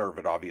quite deserve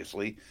it,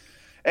 obviously.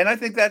 And I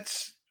think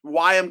that's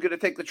why I'm going to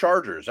take the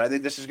Chargers. I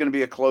think this is going to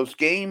be a close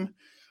game.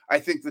 I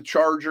think the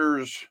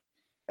Chargers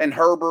and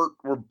Herbert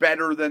were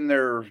better than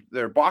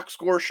their box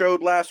score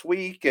showed last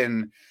week.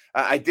 And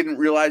I didn't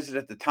realize it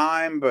at the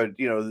time, but,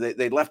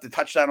 they left a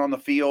touchdown on the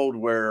field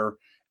where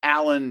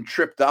Allen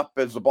tripped up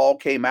as the ball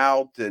came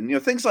out.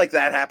 And, things like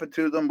that happened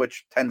to them,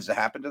 which tends to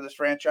happen to this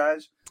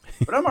franchise.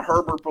 But I'm a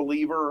Herbert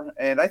believer,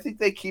 and I think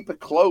they keep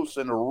it close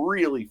in a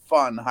really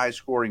fun,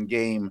 high-scoring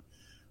game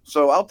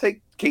So I'll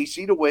take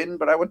KC to win,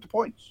 but I went to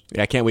points.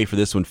 Yeah, I can't wait for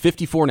this one.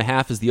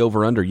 54.5 is the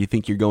over-under. You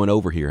think you're going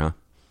over here, huh?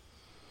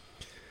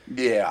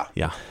 Yeah.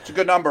 Yeah. It's a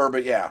good number,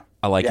 but yeah.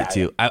 I like it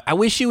too. Yeah. I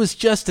wish it was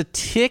just a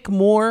tick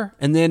more,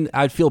 and then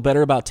I'd feel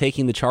better about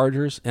taking the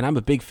Chargers. And I'm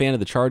a big fan of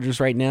the Chargers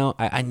right now.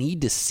 I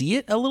need to see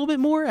it a little bit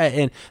more,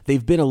 and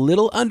they've been a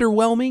little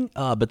underwhelming,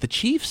 but the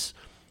Chiefs,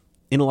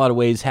 in a lot of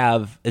ways,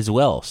 have as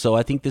well. So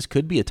I think this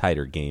could be a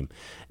tighter game.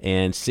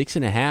 And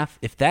 6.5,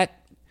 if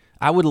that,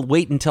 I would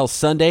wait until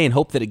Sunday and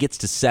hope that it gets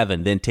to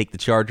 7, then take the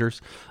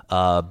Chargers.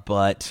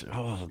 But,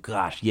 oh,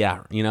 gosh,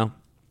 yeah,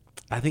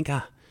 I think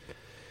I'm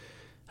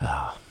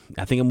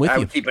with you. I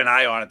would keep an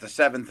eye on it. The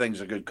 7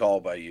 thing's a good call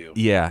by you.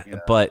 Yeah,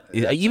 but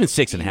even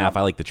 6.5,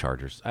 I like the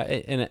Chargers.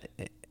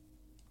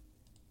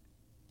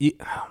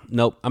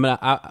 Nope. I'm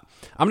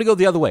gonna go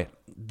the other way.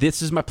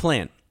 This is my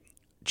plan.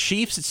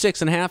 Chiefs at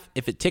 6.5.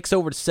 If it ticks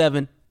over to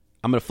 7,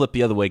 I'm gonna flip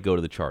the other way, go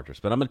to the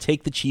Chargers. But I'm gonna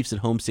take the Chiefs at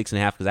home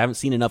 6.5 because I haven't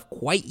seen enough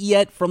quite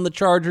yet from the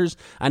Chargers.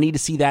 I need to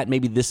see that.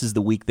 Maybe this is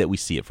the week that we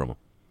see it from them.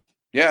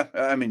 Yeah,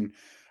 I mean.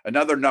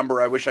 Another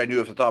number I wish I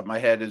knew off the top of my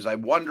head is I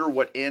wonder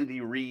what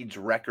Andy Reid's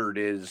record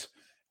is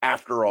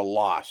after a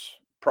loss.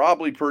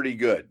 Probably pretty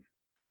good.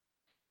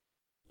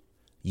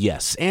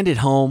 Yes, and at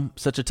home,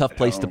 such a tough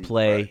place to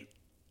play. Right.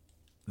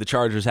 The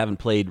Chargers haven't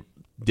played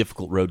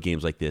difficult road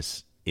games like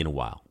this in a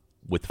while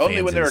with fans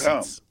only when they're at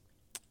home.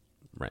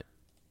 Right.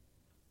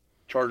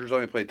 Chargers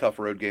only play tough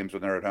road games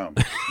when they're at home.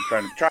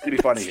 I'm trying to be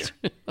funny here.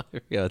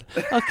 Good.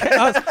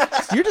 Okay,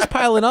 you're just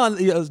piling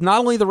on. Not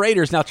only the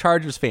Raiders, now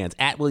Chargers fans.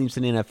 At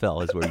Williamson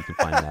NFL is where you can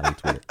find that on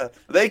Twitter.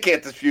 They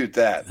can't dispute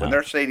that. When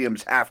their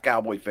stadium's half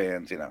Cowboy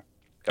fans, All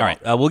right,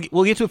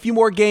 we'll get to a few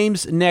more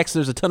games next.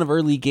 There's a ton of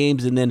early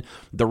games, and then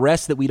the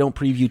rest that we don't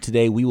preview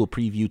today, we will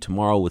preview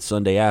tomorrow with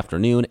Sunday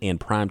afternoon and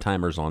prime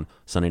timers on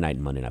Sunday night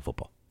and Monday Night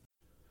Football.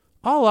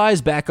 All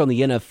eyes back on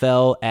the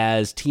NFL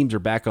as teams are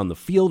back on the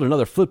field.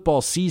 Another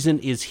football season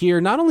is here.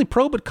 Not only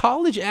pro, but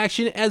college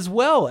action as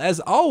well.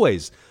 As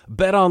always,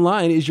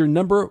 BetOnline is your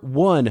number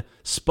one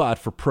spot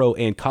for pro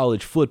and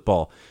college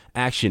football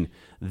action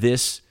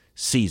this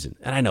season.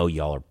 And I know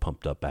y'all are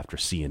pumped up after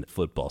seeing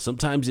football.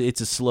 Sometimes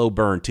it's a slow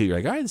burn too. You're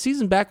like, all right, the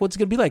season back, what's it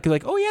going to be like? You're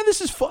like, oh yeah, this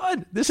is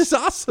fun. This is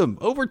awesome.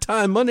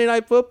 Overtime, Monday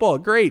Night Football.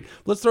 Great.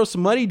 Let's throw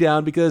some money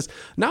down because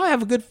now I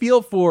have a good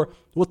feel for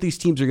what these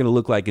teams are going to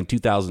look like in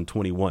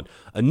 2021.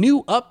 A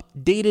new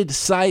updated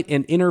site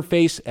and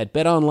interface at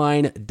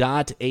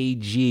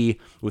betonline.ag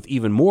with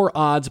even more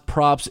odds,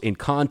 props, and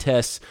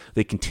contests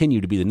that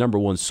continue to be the number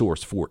one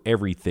source for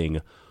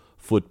everything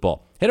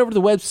football. Head over to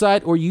the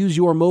website or use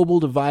your mobile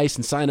device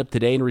and sign up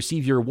today and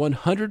receive your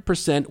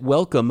 100%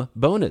 welcome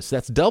bonus.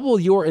 That's double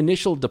your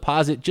initial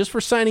deposit just for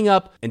signing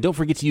up. And don't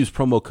forget to use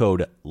promo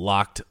code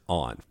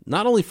LOCKEDON.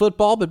 Not only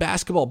football, but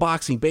basketball,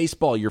 boxing,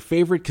 baseball, your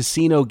favorite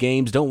casino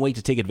games. Don't wait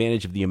to take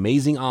advantage of the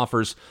amazing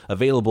offers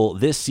available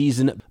this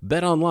season.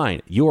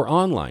 BetOnline, your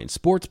online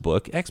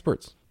sportsbook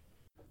experts.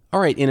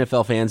 All right,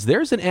 NFL fans,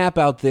 there's an app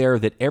out there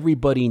that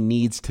everybody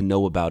needs to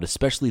know about,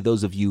 especially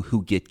those of you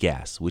who get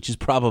gas, which is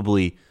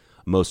probably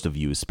most of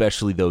you,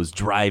 especially those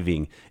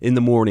driving in the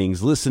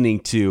mornings,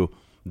 listening to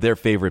their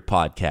favorite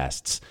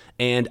podcasts.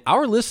 And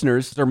our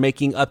listeners are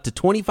making up to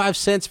 25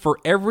 cents for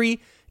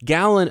every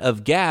gallon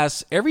of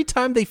gas every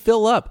time they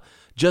fill up.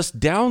 Just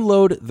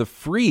download the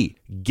free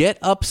Get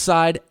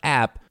Upside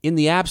app in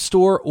the App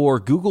Store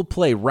or Google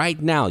Play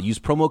right now. Use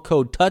promo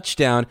code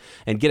Touchdown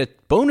and get a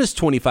bonus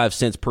 25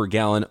 cents per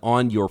gallon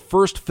on your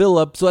first fill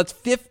up. So that's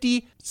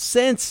 50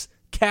 cents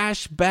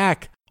cash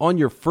back on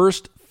your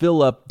first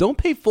fill up. Don't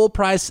pay full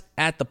price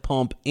at the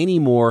pump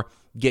anymore.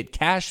 Get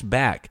cash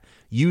back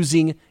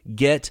using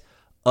Get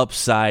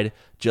Upside.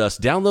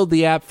 Just download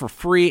the app for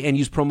free and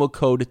use promo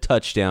code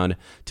Touchdown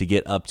to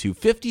get up to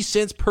 50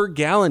 cents per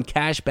gallon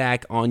cash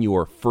back on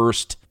your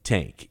first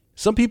tank.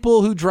 Some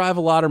people who drive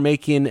a lot are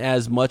making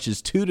as much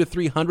as $200 to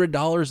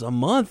 $300 a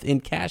month in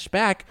cash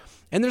back,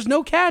 and there's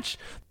no catch.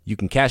 You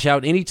can cash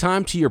out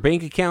anytime to your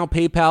bank account,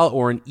 PayPal,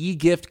 or an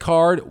e-gift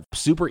card.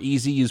 Super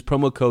easy. Use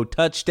promo code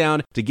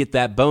Touchdown to get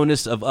that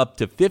bonus of up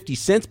to 50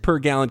 cents per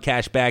gallon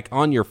cash back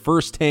on your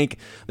first tank.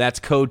 That's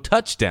code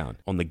Touchdown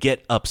on the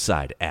Get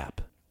Upside app.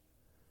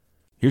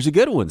 Here's a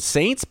good one.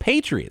 Saints,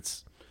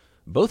 Patriots.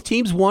 Both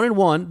teams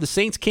 1-1. The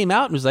Saints came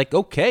out and was like,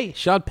 okay,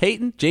 Sean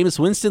Payton, Jameis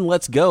Winston,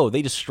 let's go.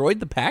 They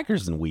destroyed the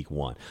Packers in week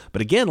 1.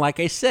 But again, like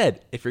I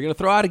said, if you're going to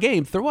throw out a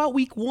game, throw out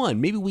week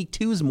 1. Maybe week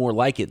 2 is more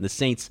like it. And the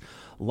Saints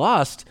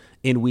lost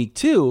in week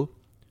 2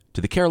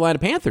 to the Carolina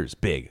Panthers.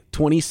 Big,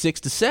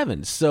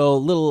 26-7. So a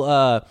little,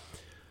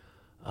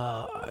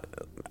 I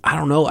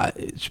don't know,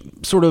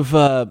 sort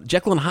of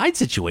Jekyll and Hyde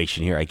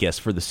situation here, I guess,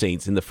 for the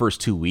Saints in the first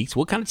 2 weeks.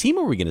 What kind of team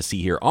are we going to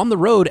see here on the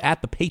road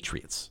at the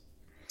Patriots?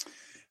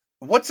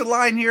 What's the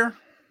line here?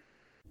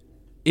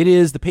 It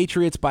is the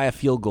Patriots by a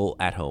field goal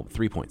at home,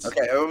 3 points.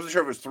 Okay, I wasn't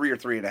sure if it was 3 or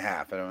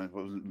 3.5. I'm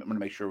going to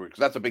make sure, because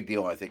that's a big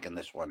deal, I think, in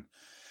this one.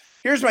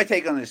 Here's my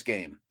take on this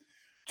game.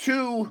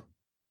 2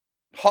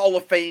 Hall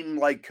of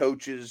Fame-like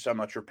coaches. I'm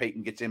not sure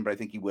Peyton gets in, but I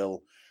think he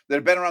will. That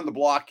have been around the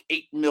block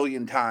 8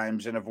 million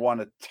times and have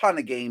won a ton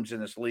of games in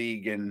this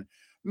league and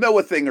know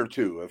a thing or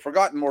two. I've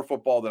forgotten more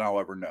football than I'll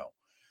ever know.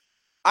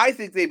 I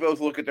think they both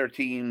look at their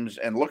teams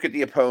and look at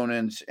the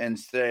opponents and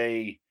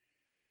say,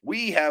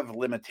 we have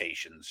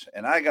limitations,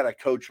 and I got to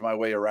coach my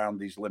way around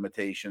these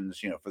limitations.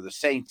 For the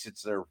Saints,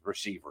 it's their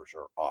receivers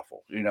are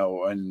awful,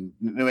 and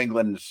New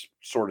England is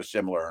sort of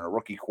similar, and a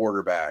rookie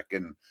quarterback.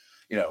 And,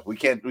 we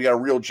got a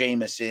real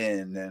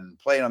Jameson and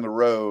playing on the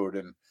road.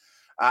 And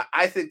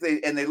I think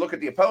they look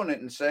at the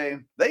opponent and say,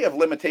 they have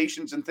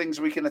limitations and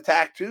things we can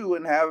attack too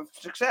and have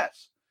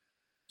success.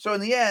 So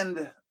in the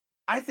end,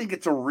 I think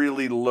it's a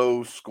really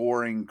low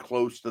scoring,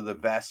 close to the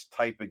vest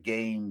type of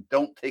game.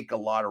 Don't take a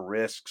lot of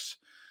risks.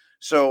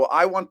 So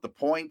I want the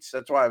points.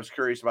 That's why I was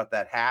curious about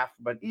that half.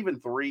 But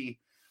even 3,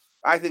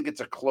 I think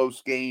it's a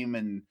close game.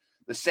 And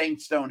the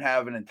Saints don't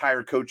have an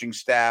entire coaching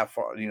staff,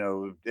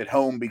 at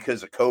home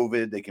because of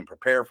COVID. They can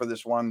prepare for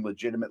this one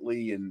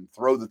legitimately and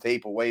throw the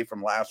tape away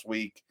from last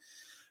week.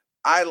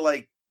 I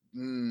like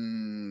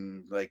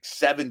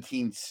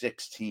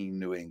 17-16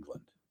 New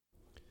England.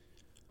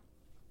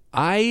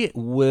 I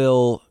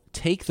will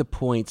take the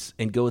points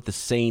and go with the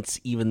Saints,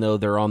 even though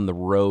they're on the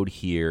road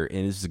here.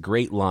 And this is a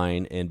great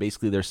line. And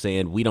basically they're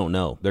saying, we don't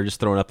know. They're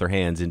just throwing up their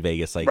hands in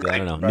Vegas. Like, right, I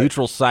don't know. Right.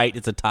 Neutral site,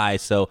 it's a tie.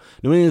 So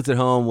New England's at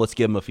home. Let's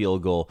give them a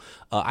field goal.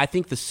 I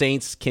think the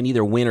Saints can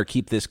either win or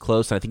keep this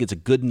close. And I think it's a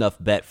good enough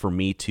bet for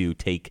me to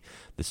take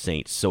the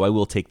Saints. So I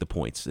will take the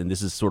points. And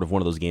this is sort of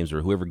one of those games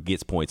where whoever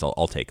gets points,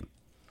 I'll take them.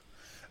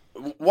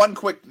 One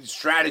quick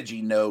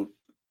strategy note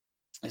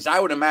is I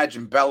would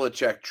imagine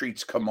Belichick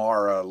treats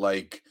Kamara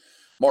like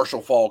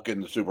Marshall Faulk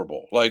in the Super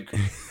Bowl. Like,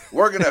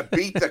 we're going to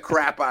beat the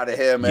crap out of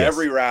him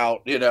every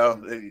route.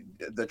 The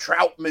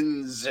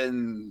Troutmans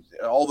and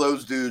all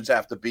those dudes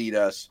have to beat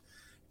us.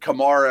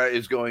 Kamara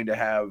is going to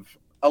have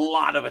a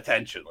lot of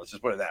attention. Let's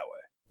just put it that way.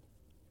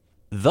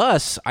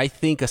 Thus, I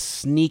think a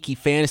sneaky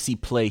fantasy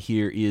play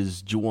here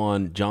is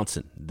Juwan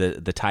Johnson,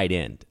 the tight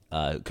end,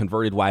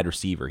 converted wide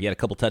receiver. He had a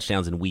couple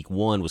touchdowns in week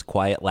 1, was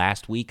quiet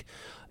last week.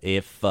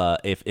 If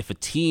the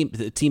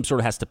team sort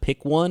of has to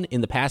pick one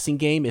in the passing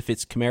game, if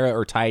it's Kamara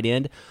or tight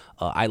end,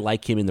 I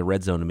like him in the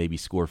red zone to maybe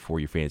score for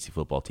your fantasy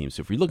football team.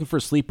 So if you're looking for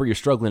a sleeper, you're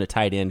struggling at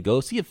tight end,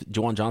 go see if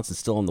Juwan Johnson's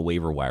still on the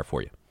waiver wire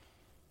for you.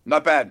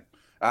 Not bad.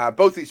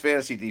 Both these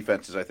fantasy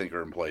defenses, I think,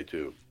 are in play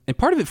too. And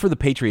part of it for the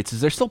Patriots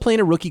is they're still playing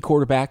a rookie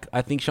quarterback.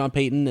 I think Sean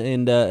Payton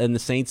and the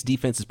Saints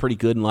defense is pretty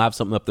good, and they'll have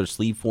something up their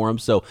sleeve for them.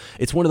 So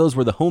it's one of those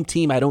where the home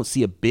team, I don't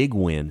see a big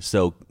win.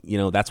 So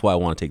that's why I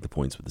want to take the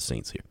points with the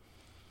Saints here.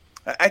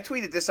 I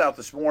tweeted this out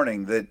this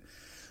morning that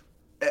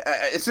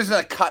this isn't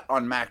a cut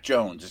on Mac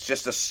Jones. It's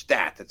just a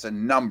stat. It's a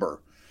number.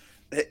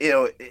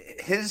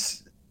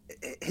 His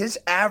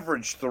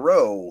average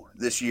throw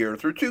this year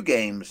through 2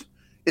 games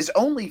is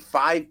only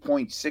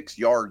 5.6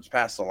 yards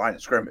past the line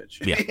of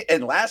scrimmage. Yeah.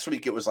 And last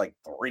week it was like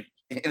 3.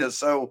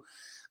 So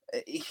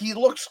he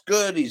looks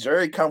good. He's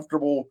very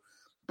comfortable.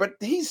 But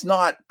he's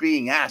not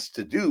being asked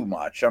to do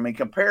much. I mean,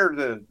 compared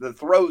to the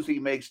throws he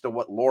makes to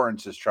what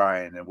Lawrence is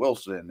trying and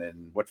Wilson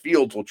and what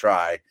Fields will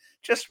try,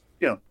 just,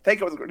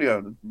 take it with,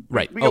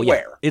 right. Be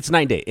aware. Yeah. It's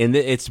 9 day. And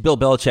it's Bill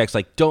Belichick's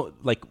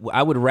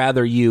I would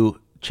rather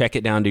you check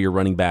it down to your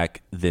running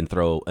back than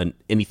throw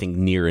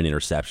anything near an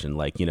interception.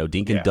 Like,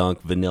 dink and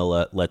dunk,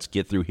 vanilla, let's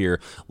get through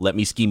here. Let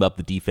me scheme up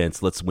the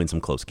defense. Let's win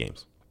some close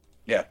games.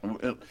 Yeah,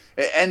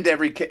 end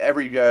every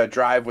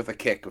drive with a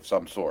kick of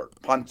some sort.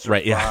 Punts,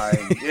 right? Yeah,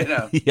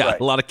 yeah,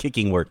 right. A lot of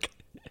kicking work.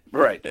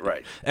 Right.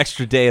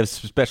 Extra day of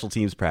special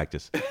teams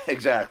practice.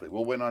 Exactly.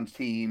 We'll win on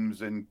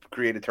teams and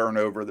create a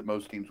turnover that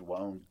most teams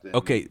won't.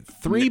 Okay,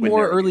 3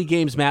 more early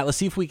games, Matt. Let's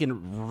see if we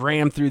can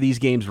ram through these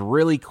games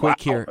really quick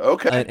here.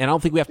 Okay. And I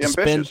don't think we have to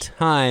spend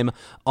time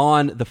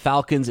on the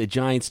Falcons at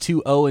Giants.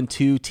 2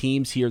 0-2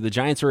 teams here. The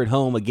Giants are at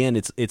home again.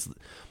 It's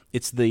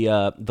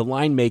the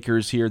line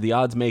makers here, the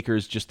odds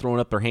makers just throwing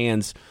up their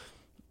hands.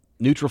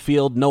 Neutral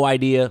field, no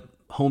idea.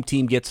 Home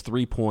team gets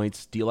 3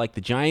 points. Do you like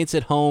the Giants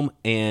at home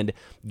and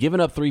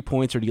giving up 3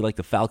 points, or do you like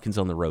the Falcons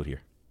on the road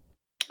here?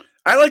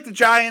 I like the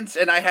Giants,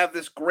 and I have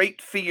this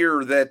great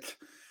fear that,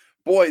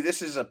 boy,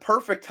 this is a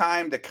perfect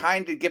time to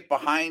kind of get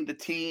behind the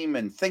team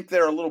and think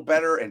they're a little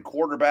better, and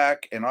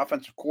quarterback and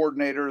offensive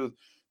coordinator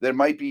that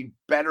might be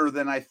better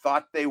than I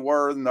thought they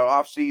were in the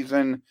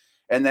offseason.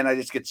 And then I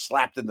just get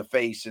slapped in the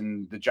face,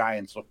 and the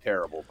Giants look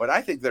terrible. But I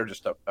think they're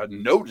just a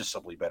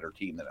noticeably better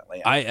team than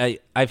Atlanta.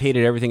 I've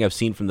hated everything I've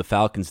seen from the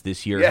Falcons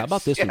this year. Yes, how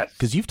about this one?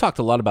 Because you've talked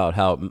a lot about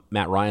how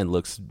Matt Ryan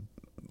looks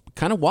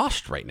kind of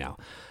washed right now.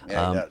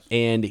 Yeah, he does.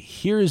 And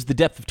here's the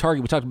depth of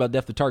target. We talked about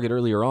depth of target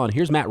earlier on.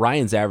 Here's Matt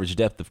Ryan's average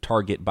depth of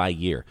target by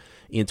year.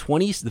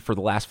 For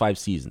the last 5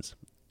 seasons.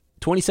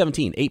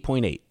 2017,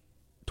 8.8.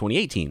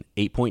 2018,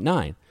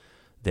 8.9.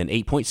 Then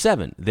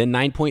 8.7, then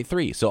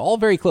 9.3. So all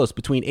very close,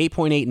 between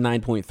 8.8 and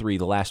 9.3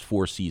 the last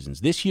 4 seasons.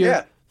 This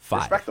year,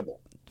 5. Respectable.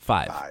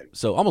 5.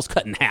 So almost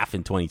cut in half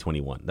in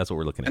 2021. That's what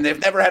we're looking at. And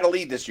they've never had a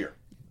lead this year.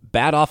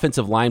 Bad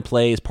offensive line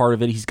play is part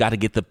of it. He's got to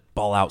get the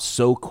ball out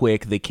so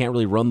quick. They can't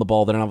really run the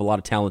ball. They don't have a lot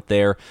of talent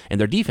there. And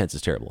their defense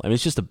is terrible. I mean,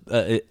 it's just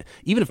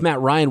even if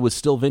Matt Ryan was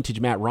still vintage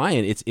Matt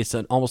Ryan, it's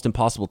an almost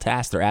impossible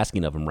task they're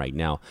asking of him right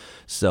now.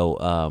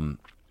 So,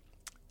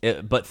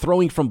 But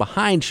throwing from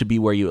behind should be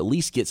where you at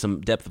least get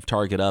some depth of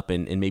target up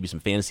and maybe some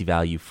fantasy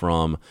value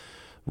from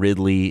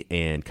Ridley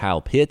and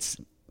Kyle Pitts,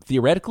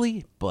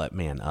 theoretically. But,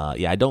 man,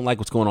 I don't like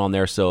what's going on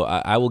there. So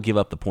I will give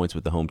up the points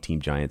with the home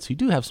team Giants, who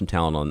do have some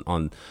talent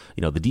on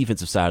the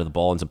defensive side of the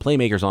ball and some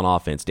playmakers on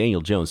offense.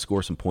 Daniel Jones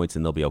score some points,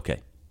 and they'll be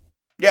okay.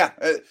 Yeah.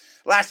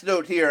 Last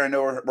note here, I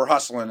know we're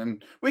hustling,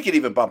 and we could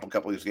even bump a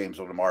couple of these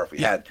games on tomorrow if we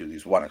had to,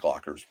 these 1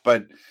 o'clockers.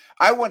 But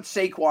I want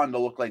Saquon to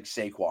look like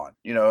Saquon.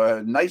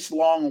 A nice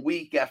long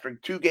week after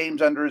 2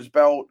 games under his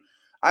belt.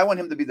 I want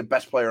him to be the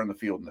best player on the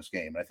field in this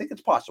game, and I think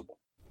it's possible.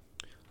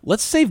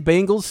 Let's save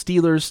Bengals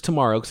Steelers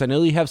tomorrow because I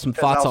know you have some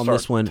thoughts on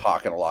this one.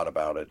 Talking a lot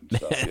about it and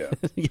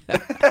stuff.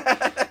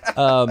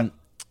 Yeah.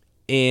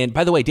 And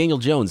by the way, Daniel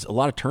Jones, a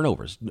lot of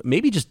turnovers.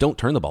 Maybe just don't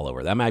turn the ball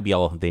over. That might be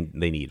all they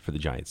need for the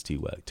Giants to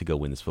go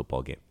win this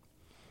football game.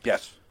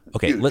 Yes.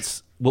 Okay,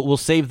 huge. We'll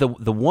save the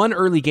one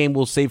early game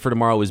we'll save for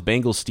tomorrow is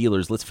Bengals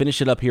Steelers. Let's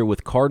finish it up here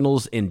with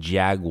Cardinals and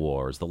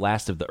Jaguars, the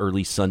last of the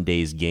early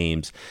Sunday's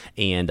games.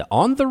 And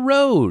on the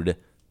road,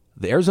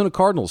 the Arizona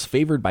Cardinals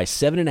favored by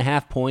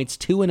 7.5 points,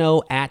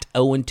 2-0 at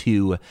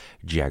 0-2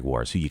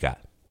 Jaguars. Who you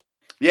got?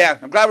 Yeah,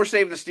 I'm glad we're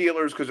saving the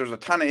Steelers because there's a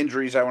ton of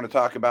injuries I want to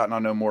talk about, and I'll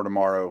know more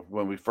tomorrow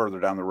when we further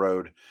down the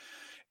road.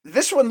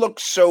 This one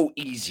looks so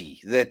easy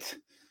that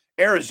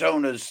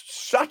Arizona's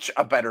such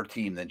a better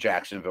team than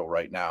Jacksonville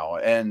right now,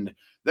 and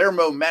their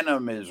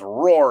momentum is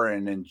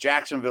roaring, and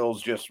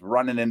Jacksonville's just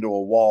running into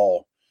a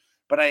wall.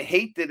 But I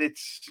hate that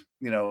it's,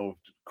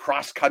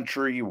 cross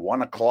country,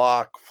 1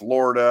 o'clock,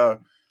 Florida,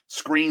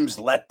 screams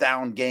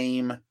letdown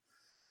game.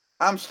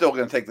 I'm still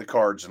going to take the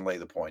Cards and lay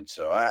the points,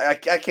 so I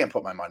can't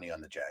put my money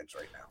on the Jags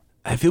right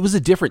now. If it was a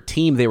different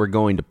team they were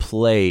going to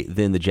play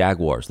than the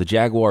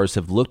Jaguars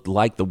have looked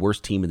like the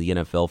worst team in the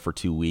NFL for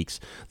 2 weeks.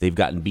 They've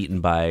gotten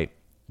beaten by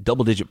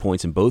double-digit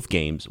points in both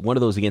games. One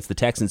of those against the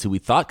Texans, who we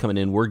thought coming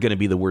in were going to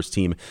be the worst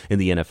team in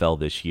the NFL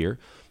this year.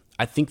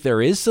 I think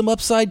there is some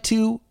upside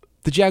to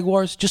the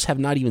Jaguars, just have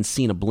not even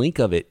seen a blink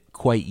of it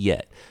quite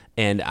yet.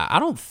 And I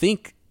don't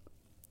think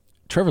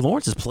Trevor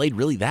Lawrence has played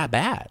really that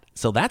bad.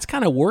 So that's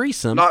kind of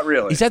worrisome. Not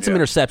really. He's had some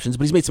interceptions,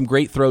 but he's made some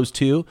great throws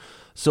too.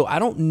 So I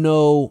don't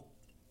know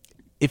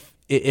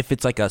if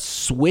it's like a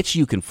switch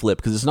you can flip,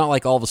 because it's not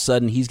like all of a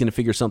sudden he's going to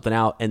figure something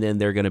out and then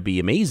they're going to be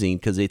amazing,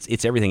 because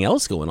it's everything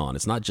else going on.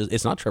 It's not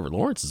Trevor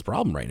Lawrence's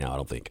problem right now, I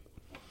don't think.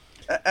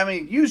 I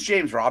mean, use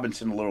James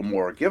Robinson a little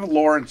more. Give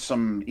Lawrence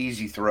some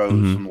easy throws,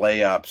 some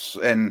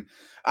layups, and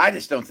I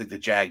just don't think the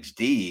Jags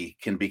D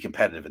can be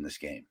competitive in this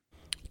game.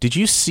 Did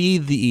you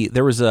see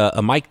there was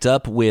a mic'd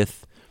up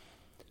with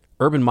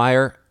Urban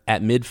Meyer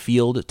at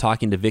midfield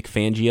talking to Vic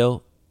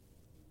Fangio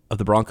of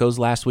the Broncos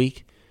last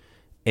week?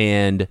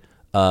 And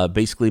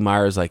basically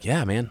Meyer's like,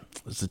 yeah, man,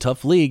 it's a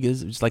tough league.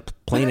 It's just like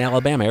playing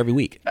Alabama every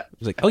week.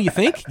 He's like, oh, you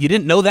think? You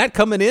didn't know that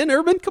coming in,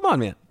 Urban? Come on,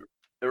 man.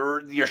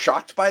 You're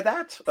shocked by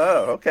that?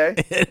 Oh, okay.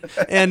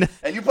 and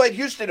you played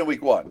Houston in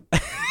week 1.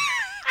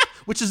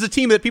 Which is a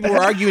team that people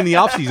were arguing in the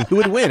offseason who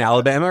would win,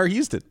 Alabama or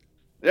Houston.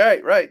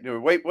 Right.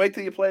 Wait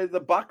till you play the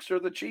Bucs or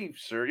the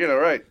Chiefs, or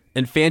right.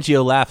 And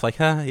Fangio laughed like,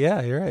 "Huh,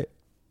 yeah, you're right."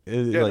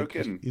 No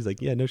kidding. He's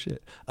like, "Yeah, no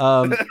shit."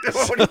 What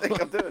do you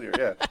think I'm doing here?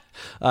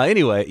 Yeah.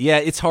 Anyway,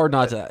 it's hard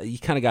not to. You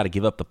kind of got to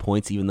give up the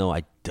points, even though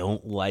I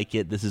don't like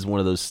it. This is one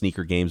of those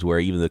sneaker games where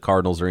even the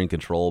Cardinals are in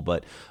control,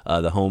 but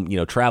the home,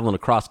 traveling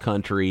across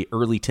country,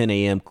 early 10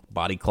 a.m.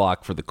 body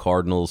clock for the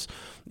Cardinals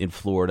in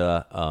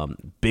Florida,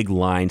 big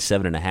line,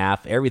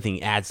 7.5.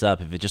 Everything adds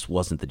up. If it just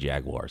wasn't the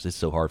Jaguars, it's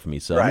so hard for me.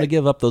 So I'm going to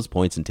give up those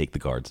points and take the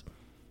Cards.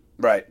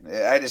 Right.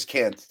 I just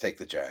can't take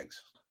the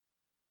Jags.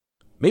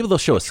 Maybe they'll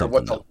show us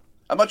something. Though.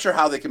 I'm not sure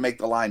how they can make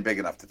the line big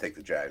enough to take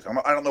the Jags.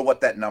 I don't know what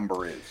that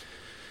number is.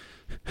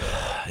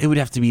 It would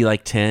have to be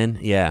like 10.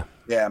 Yeah.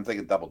 Yeah, I'm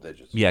thinking double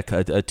digits. Yeah, a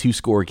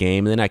 2-score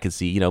game. And then I could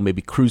see,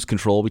 maybe cruise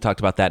control. We talked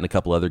about that in a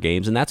couple other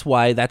games. And that's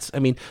why there's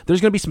going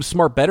to be some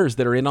smart bettors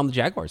that are in on the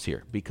Jaguars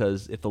here.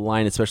 Because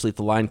especially if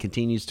the line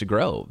continues to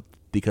grow,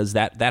 because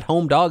that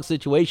home dog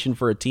situation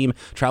for a team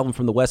traveling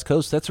from the West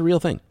Coast, that's a real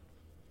thing.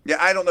 Yeah,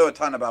 I don't know a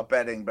ton about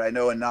betting, but I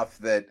know enough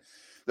that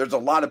there's a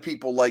lot of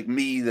people like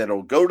me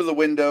that'll go to the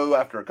window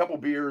after a couple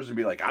beers and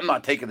be like, I'm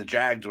not taking the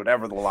Jags,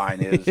 whatever the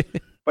line is.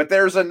 But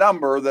there's a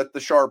number that the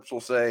sharps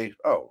will say,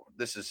 oh,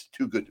 this is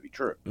too good to be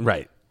true.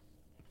 Right.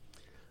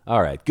 All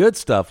right, good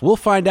stuff. We'll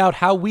find out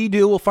how we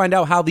do. We'll find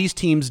out how these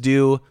teams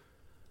do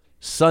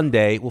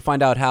Sunday. We'll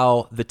find out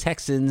how the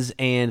Texans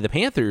and the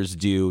Panthers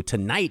do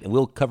tonight, and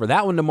we'll cover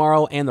that one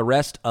tomorrow and the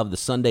rest of the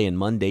Sunday and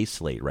Monday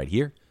slate right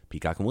here.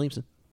 Peacock and Williamson.